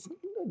 we did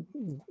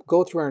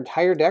go through our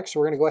entire deck, so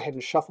we're going to go ahead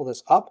and shuffle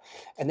this up,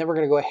 and then we're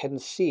going to go ahead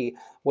and see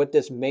what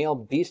this male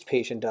beast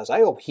patient does. I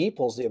hope he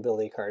pulls the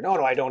ability card. No,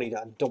 I don't. He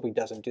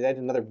doesn't do that.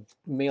 Another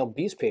male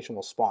beast patient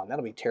will spawn.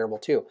 That'll be terrible,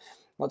 too.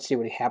 Let's see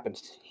what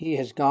happens. He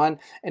has gone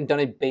and done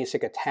a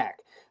basic attack.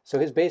 So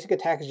his basic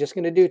attack is just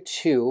going to do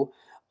 2.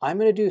 I'm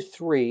going to do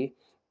 3.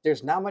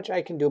 There's not much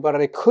I can do about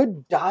it. I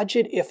could dodge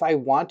it if I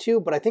want to,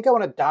 but I think I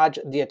want to dodge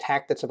the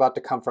attack that's about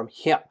to come from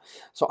him.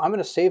 So I'm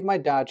going to save my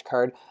dodge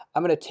card.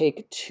 I'm going to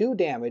take 2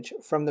 damage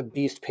from the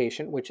beast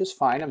patient, which is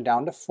fine. I'm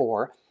down to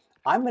 4.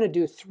 I'm going to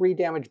do 3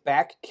 damage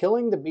back,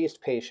 killing the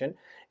beast patient,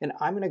 and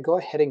I'm going to go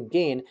ahead and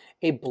gain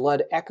a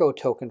blood echo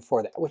token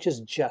for that, which is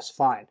just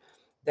fine.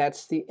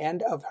 That's the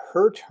end of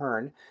her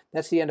turn.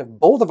 That's the end of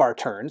both of our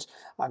turns.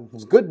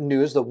 Good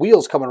news, the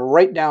wheel's coming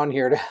right down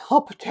here to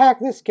help attack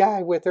this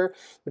guy with her,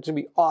 which would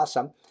be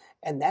awesome.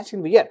 And that's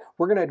going to be it.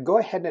 We're going to go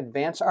ahead and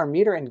advance our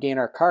meter and gain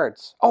our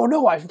cards. Oh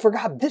no, I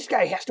forgot. This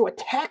guy has to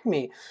attack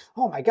me.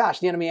 Oh my gosh,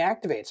 the enemy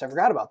activates. I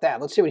forgot about that.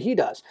 Let's see what he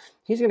does.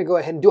 He's going to go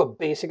ahead and do a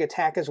basic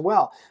attack as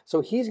well.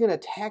 So he's going to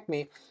attack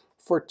me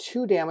for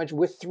 2 damage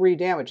with 3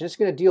 damage. This is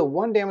going to deal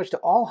 1 damage to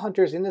all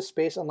hunters in this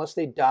space unless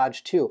they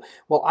dodge 2.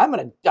 Well, I'm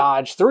going to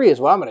dodge 3 is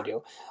what I'm going to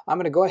do. I'm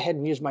going to go ahead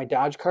and use my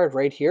dodge card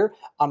right here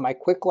on my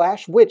quick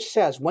lash, which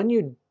says when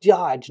you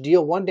dodge,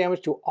 deal 1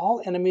 damage to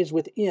all enemies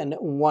within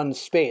 1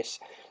 space.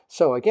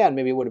 So again,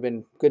 maybe it would have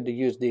been good to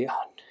use the...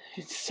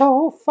 It's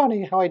so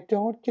funny how I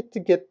don't get to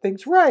get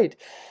things right.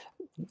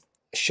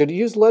 Should have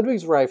used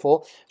Ludwig's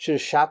rifle, should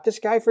have shot this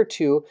guy for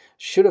 2,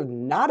 should have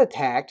not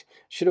attacked,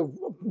 should have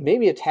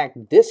maybe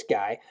attacked this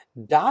guy,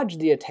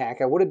 dodged the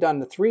attack. I would have done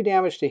the 3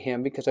 damage to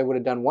him because I would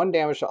have done 1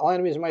 damage to all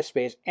enemies in my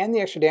space and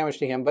the extra damage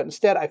to him, but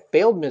instead I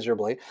failed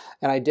miserably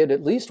and I did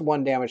at least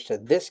 1 damage to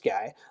this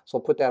guy, so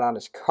I'll put that on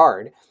his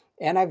card.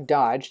 And I've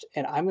dodged,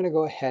 and I'm going to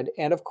go ahead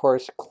and, of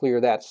course, clear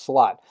that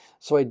slot.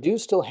 So I do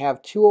still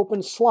have 2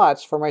 open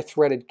slots for my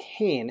threaded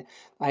cane.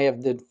 I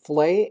have the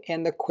flay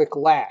and the quick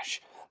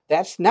lash.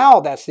 That's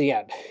the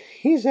end.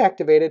 He's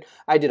activated.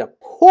 I did a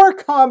poor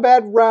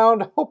combat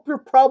round. Hope you're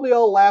probably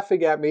all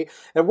laughing at me.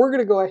 And we're going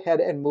to go ahead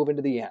and move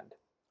into the end.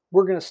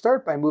 We're going to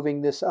start by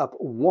moving this up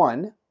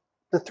 1.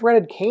 The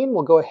threaded cane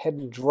will go ahead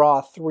and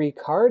draw 3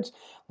 cards.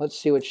 Let's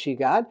see what she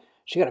got.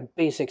 She got a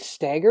basic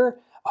stagger.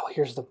 Oh,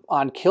 here's the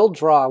on kill,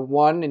 draw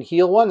 1 and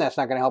heal 1. That's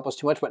not going to help us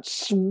too much, but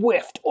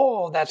swift.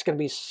 Oh, that's going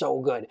to be so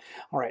good.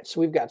 All right,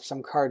 so we've got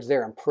some cards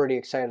there I'm pretty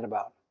excited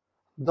about.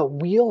 The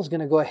wheel is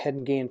going to go ahead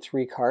and gain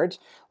 3 cards.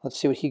 Let's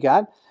see what he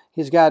got.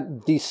 He's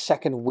got the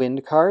second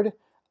wind card,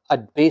 a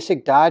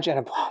basic dodge,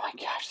 and oh my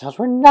gosh, those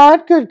were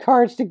not good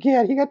cards to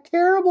get. He got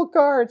terrible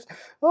cards.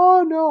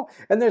 Oh no.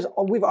 And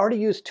we've already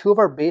used 2 of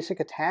our basic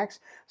attacks,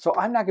 so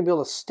I'm not going to be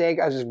able to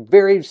stagger. There's a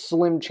very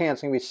slim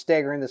chance I'm going to be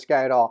staggering this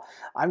guy at all.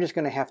 I'm just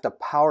going to have to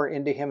power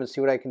into him and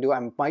see what I can do.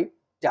 I might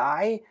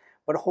die,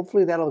 but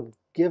hopefully that'll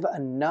give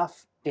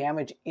enough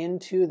damage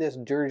into this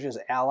Dirge's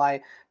ally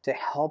to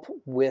help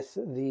with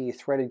the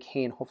threaded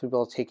cane, hopefully be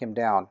able to take him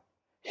down.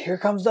 Here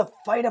comes the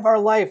fight of our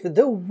life.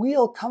 The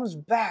wheel comes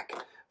back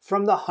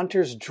from the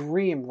hunter's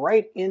dream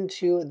right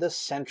into the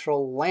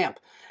central lamp,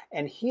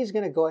 and he's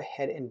going to go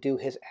ahead and do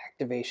his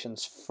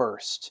activations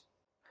first.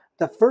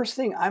 The first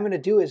thing I'm going to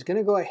do is going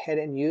to go ahead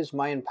and use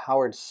my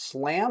empowered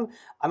slam.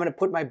 I'm going to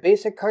put my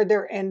basic card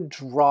there and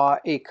draw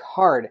a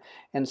card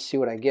and see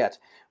what I get.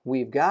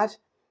 We've got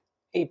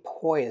a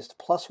poised,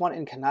 +1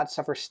 and cannot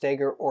suffer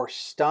stagger or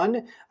stun.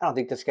 I don't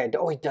think this guy,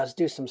 oh, he does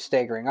do some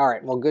staggering. All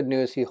right, well, good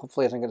news. He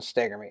hopefully isn't going to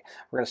stagger me.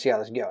 We're going to see how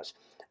this goes.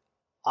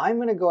 I'm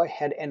going to go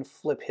ahead and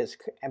flip his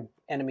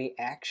enemy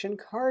action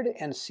card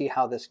and see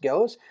how this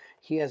goes.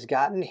 He has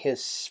gotten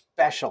his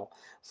special.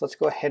 So let's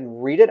go ahead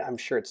and read it. I'm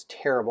sure it's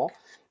terrible.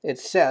 It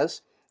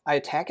says, I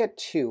attack at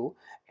 2.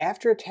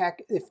 After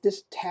attack, if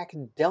this attack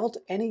dealt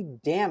any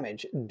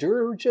damage,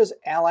 Dirge's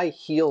ally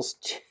heals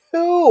 2.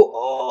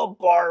 Oh,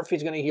 barf,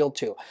 he's going to heal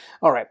 2.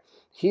 All right,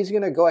 he's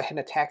going to go ahead and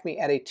attack me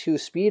at a 2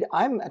 speed.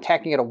 I'm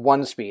attacking at a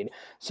 1 speed.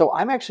 So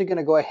I'm actually going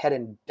to go ahead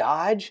and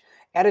dodge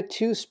at a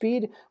 2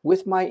 speed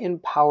with my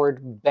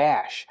empowered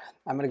bash.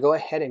 I'm going to go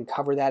ahead and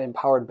cover that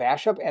empowered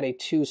bash up at a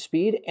 2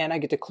 speed, and I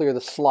get to clear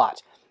the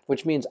slot,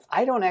 which means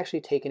I don't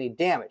actually take any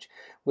damage,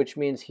 which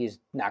means he's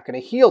not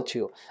going to heal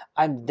 2.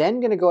 I'm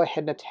then going to go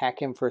ahead and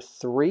attack him for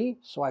 3.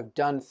 So I've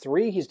done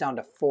 3. He's down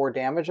to 4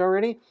 damage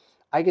already.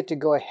 I get to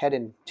go ahead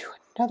and do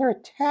another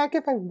attack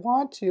if I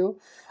want to.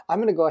 I'm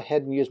going to go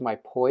ahead and use my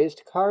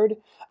poised card.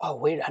 Oh,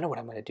 wait, I know what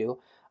I'm going to do.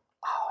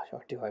 Oh,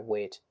 or do I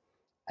wait?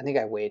 I think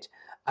I wait.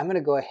 I'm going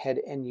to go ahead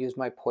and use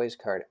my poise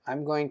card.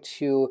 I'm going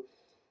to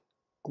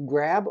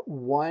grab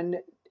 1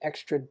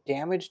 extra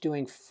damage,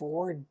 doing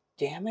 4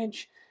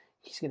 damage.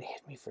 He's going to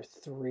hit me for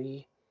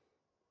 3,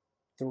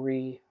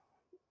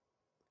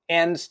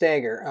 and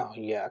stagger. Oh,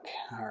 yuck.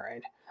 All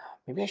right.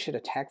 Maybe I should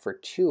attack for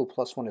 2,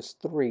 +1 is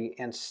 3,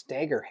 and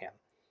stagger him.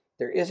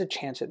 There is a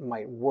chance it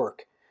might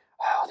work.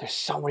 Oh, there's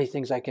so many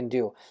things I can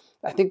do.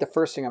 I think the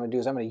first thing I'm going to do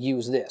is I'm going to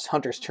use this.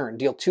 Hunter's turn.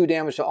 Deal 2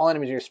 damage to all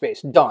enemies in your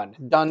space. Done.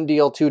 Done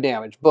deal 2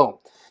 damage. Boom.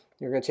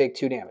 You're going to take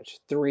 2 damage.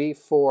 3,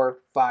 4,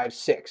 5,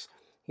 6.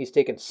 He's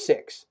taken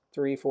 6.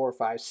 3, 4,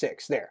 5,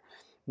 6. There.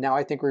 Now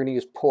I think we're going to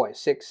use poise.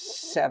 6,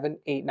 7,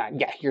 8, 9.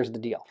 Yeah, here's the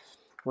deal.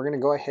 We're going to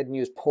go ahead and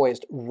use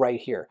poised right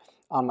here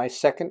on my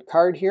second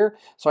card here.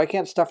 So I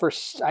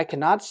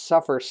cannot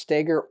suffer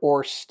stagger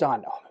or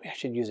stun. Oh, maybe I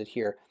should use it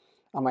here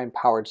on my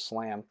empowered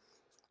slam.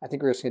 I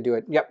think we're just going to do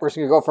it. Yep, we're just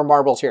going to go for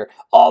marbles here.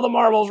 All the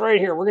marbles right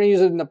here. We're going to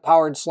use it in the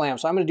powered slam.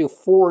 So I'm going to do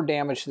 4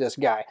 damage to this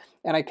guy.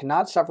 And I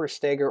cannot suffer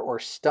stagger or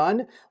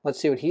stun. Let's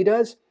see what he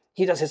does.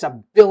 He does his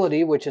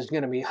ability, which is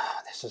going to be, oh,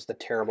 this is the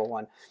terrible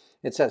one.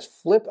 It says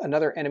flip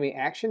another enemy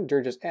action.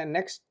 Dirge's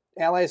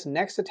ally's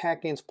next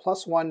attack gains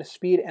 +1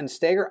 speed and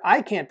stagger.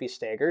 I can't be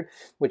staggered,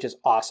 which is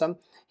awesome.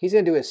 He's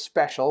going to do his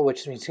special,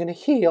 which means he's going to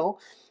heal.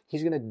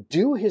 He's going to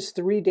do his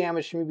 3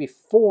 damage to me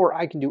before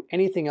I can do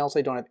anything else.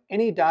 I don't have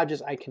any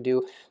dodges I can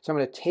do. So I'm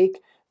going to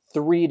take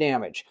 3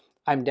 damage.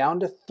 I'm down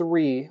to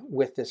 3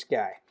 with this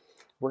guy.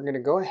 we're going to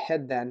go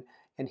ahead then,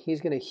 and he's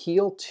going to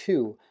heal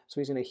 2.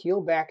 So he's going to heal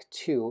back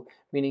 2,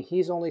 meaning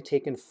he's only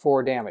taken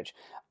 4 damage.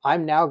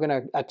 I'm now going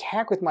to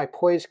attack with my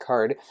poise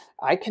card.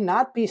 I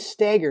cannot be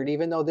staggered,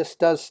 even though this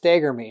does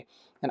stagger me.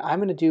 And I'm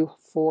going to do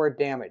 4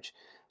 damage.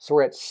 So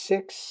we're at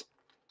 6,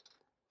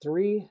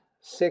 3,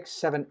 6,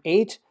 7,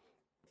 8.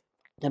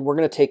 And we're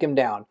going to take him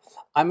down.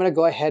 I'm going to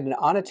go ahead and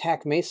on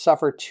attack may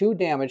suffer 2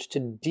 damage to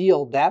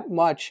deal that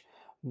much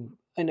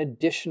an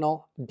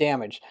additional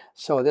damage.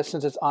 So this,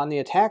 since it's on the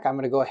attack, I'm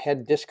going to go ahead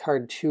and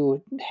discard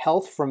 2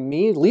 health from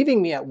me,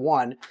 leaving me at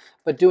 1,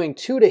 but doing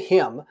 2 to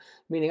him,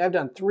 meaning I've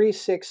done 3,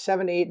 6,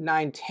 7, 8,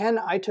 9, 10.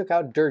 I took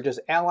out Dirge's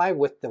ally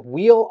with the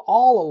wheel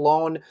all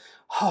alone.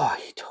 Oh,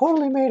 he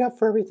totally made up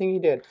for everything he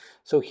did.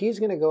 So he's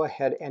going to go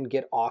ahead and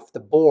get off the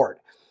board.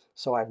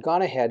 So I've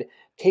gone ahead,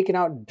 taken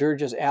out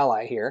Dirge's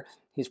ally here.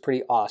 He's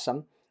pretty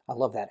awesome. I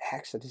love that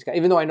axe that he's got,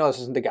 even though I know this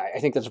isn't the guy. I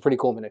think that's a pretty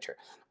cool miniature.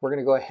 We're going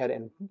to go ahead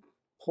and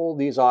pull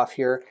these off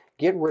here,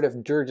 get rid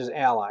of Dirge's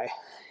ally.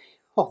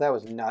 Oh, that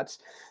was nuts.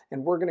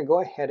 And we're going to go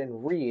ahead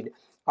and read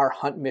our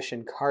hunt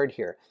mission card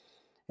here.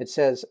 It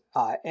says,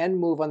 end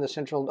move on the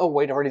central... Oh,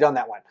 wait, I've already done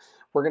that one.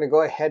 We're going to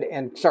go ahead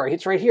and... Sorry,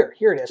 it's right here.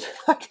 Here it is.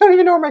 I don't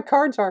even know where my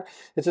cards are.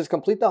 It says,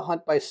 complete the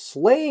hunt by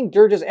slaying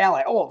Dirge's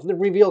ally. Oh, the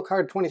reveal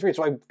card 23.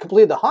 So I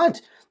completed the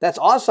hunt. That's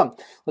awesome.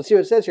 Let's see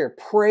what it says here.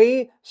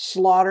 Prey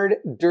slaughtered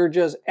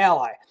Dirge's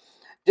ally.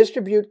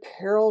 Distribute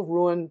Carol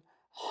Ruin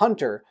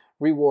Hunter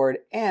reward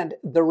and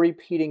the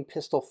repeating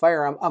pistol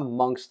firearm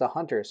amongst the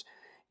hunters.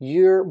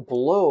 Your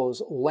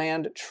blows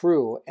land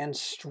true and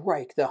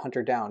strike the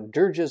hunter down.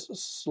 Dirges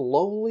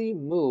slowly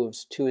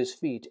moves to his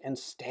feet and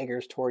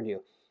staggers toward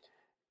you.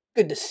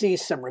 Good to see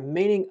some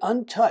remaining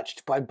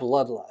untouched by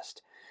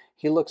bloodlust.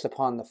 He looks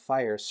upon the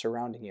fires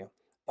surrounding you,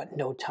 but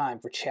no time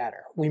for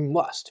chatter. We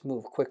must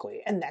move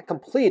quickly, and that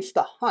completes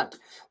the hunt.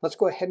 Let's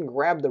go ahead and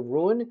grab the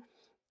ruin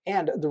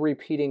and the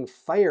repeating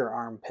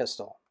firearm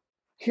pistol.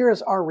 Here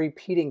is our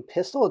repeating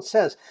pistol. It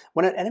says,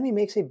 when an enemy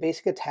makes a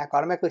basic attack,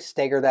 automatically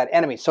stagger that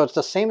enemy. So it's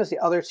the same as the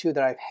other 2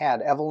 that I've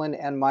had, Evelyn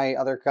and my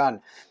other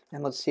gun.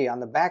 And let's see, on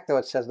the back though,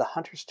 it says, the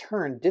hunter's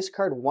turn,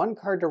 discard 1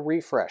 card to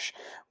refresh,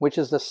 which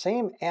is the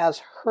same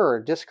as her.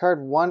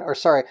 Discard 1, or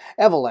sorry,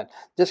 Evelyn,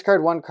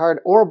 discard 1 card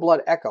or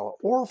Blood Echo,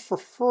 or for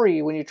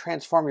free when you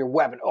transform your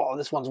weapon. Oh,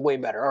 this one's way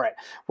better. All right,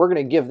 we're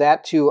going to give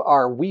that to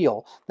our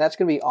wheel. That's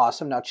going to be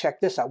awesome. Now check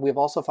this out. We've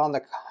also found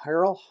the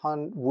Carol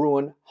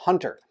Ruin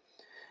Hunter.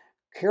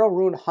 Carol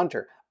Ruin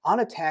Hunter. On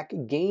attack,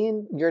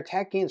 your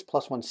attack gains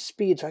 +1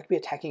 speed, so I could be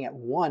attacking at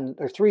 1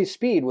 or 3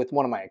 speed with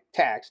one of my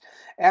attacks.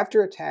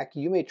 After attack,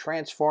 you may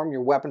transform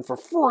your weapon for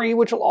free,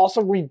 which will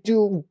also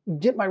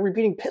get my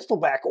repeating pistol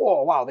back.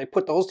 Oh, wow, they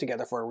put those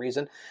together for a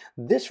reason.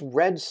 This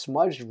red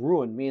smudged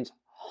ruin means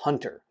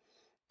hunter,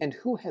 and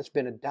who has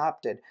been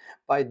adopted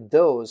by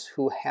those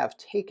who have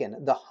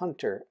taken the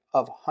hunter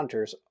of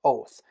hunter's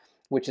oath,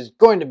 which is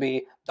going to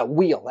be the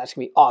wheel. That's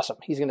going to be awesome.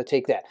 He's going to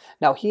take that.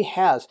 Now, he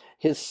has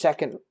his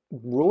second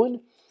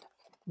ruin.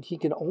 He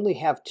can only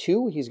have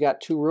 2. He's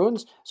got 2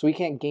 ruins, so he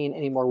can't gain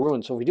any more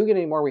ruins. So if we do get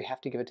any more, we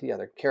have to give it to the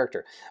other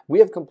character. We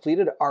have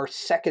completed our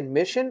second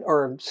mission,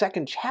 or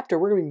second chapter.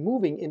 We're going to be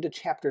moving into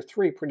chapter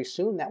 3 pretty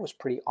soon. That was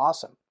pretty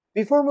awesome.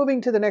 Before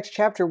moving to the next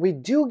chapter, we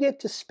do get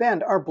to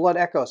spend our blood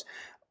echoes.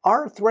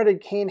 Our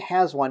threaded cane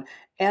has one,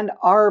 and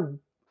our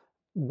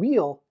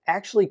wheel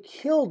actually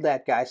killed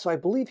that guy, so I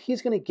believe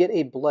he's going to get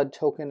a blood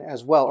token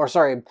as well, or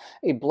sorry,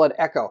 a blood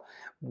echo.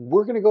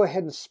 We're going to go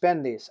ahead and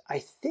spend these. I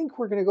think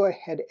we're going to go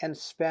ahead and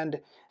spend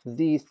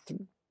the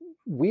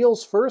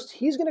wheels first.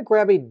 He's going to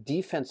grab a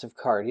defensive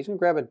card. He's going to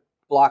grab a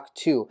block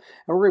 2, and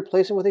we're going to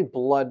replace it with a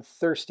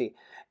bloodthirsty.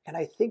 And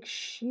I think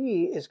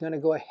she is going to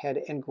go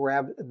ahead and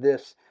grab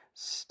this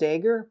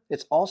stagger.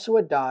 It's also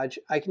a dodge.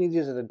 I can either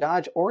use it as a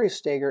dodge or a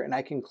stagger, and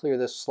I can clear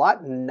this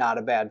slot. Not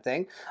a bad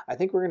thing. I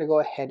think we're going to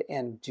go ahead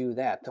and do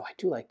that, though I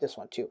do like this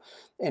one too.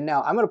 And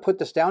now I'm going to put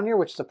this down here,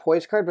 which is a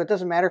poise card, but it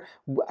doesn't matter.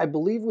 I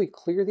believe we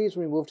clear these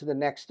when we move to the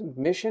next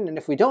mission, and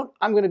if we don't,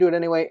 I'm going to do it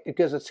anyway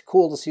because it's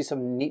cool to see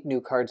some neat new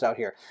cards out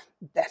here.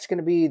 That's going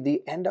to be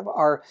the end of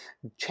our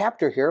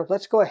chapter here.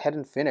 Let's go ahead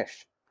and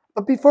finish.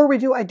 But before we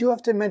do, I do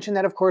have to mention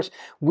that, of course,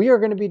 we are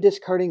going to be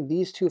discarding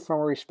these 2 from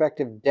our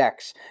respective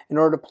decks in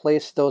order to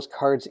place those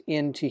cards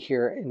into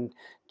here and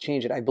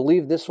change it. I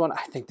believe this one,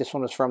 I think this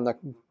one was from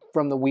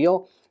the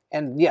wheel.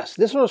 And yes,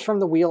 this one was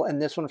from the wheel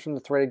and this one was from the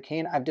threaded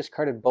cane. I've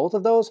discarded both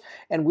of those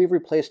and we've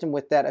replaced them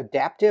with that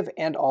adaptive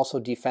and also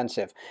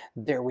defensive.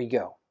 There we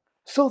go.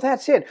 So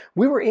that's it.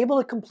 We were able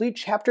to complete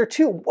Chapter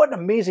 2. What an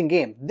amazing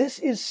game. This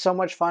is so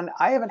much fun.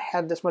 I haven't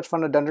had this much fun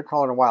in a dungeon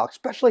crawler in a while,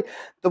 especially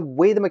the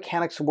way the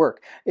mechanics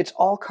work. It's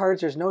all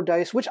cards, there's no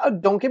dice, which,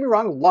 don't get me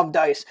wrong, love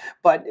dice,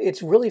 but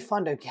it's really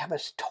fun to have a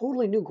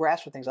totally new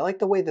grasp of things. I like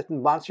the way that the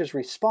monsters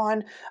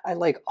respawn. I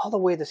like all the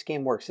way this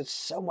game works. It's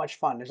so much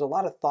fun. There's a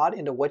lot of thought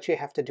into what you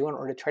have to do in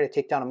order to try to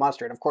take down a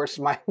monster. And of course,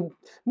 my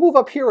move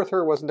up here with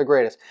her wasn't the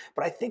greatest,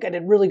 but I think I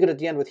did really good at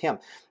the end with him.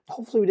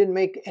 Hopefully we didn't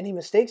make any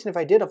mistakes, and if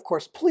I did, of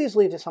course, please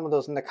please leave some of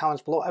those in the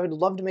comments below. I would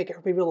love to make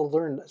everybody able to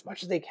learn as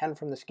much as they can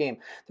from this game.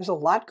 There's a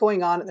lot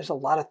going on, and there's a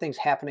lot of things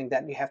happening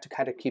that you have to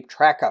kind of keep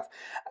track of.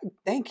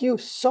 Thank you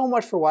so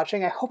much for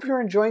watching. I hope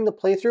you're enjoying the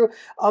playthrough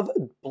of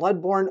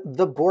Bloodborne,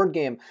 the board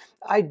game.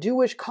 I do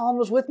wish Colin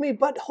was with me,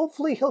 but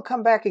hopefully he'll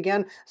come back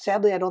again.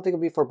 Sadly, I don't think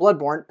it'll be for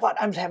Bloodborne, but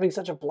I'm having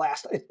such a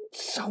blast.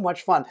 It's so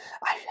much fun.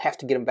 I have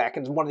to get him back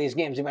into one of these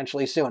games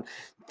eventually soon.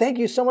 Thank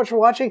you so much for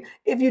watching.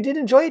 If you did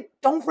enjoy it,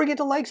 don't forget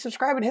to like,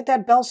 subscribe, and hit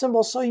that bell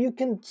symbol so you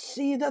can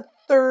see the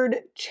third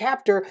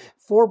chapter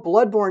for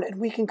Bloodborne and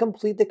we can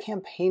complete the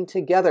campaign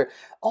together.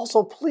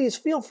 Also, please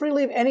feel free to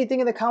leave anything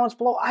in the comments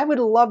below. I would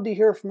love to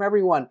hear from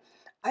everyone.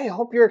 I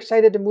hope you're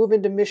excited to move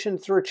into mission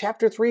through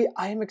Chapter 3.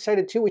 I am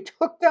excited too. We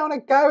took down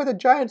a guy with a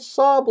giant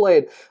saw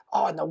blade.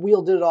 Oh, and the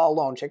wheel did it all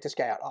alone. Check this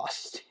guy out. Oh,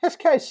 this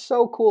guy's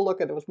so cool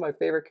looking. It was my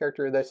favorite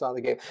character that I saw in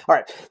the game. All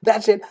right,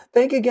 that's it.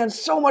 Thank you again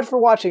so much for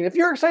watching. If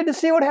you're excited to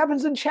see what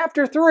happens in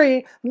Chapter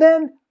 3,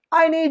 then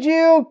I need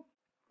you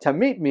to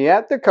meet me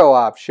at the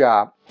co-op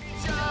shop.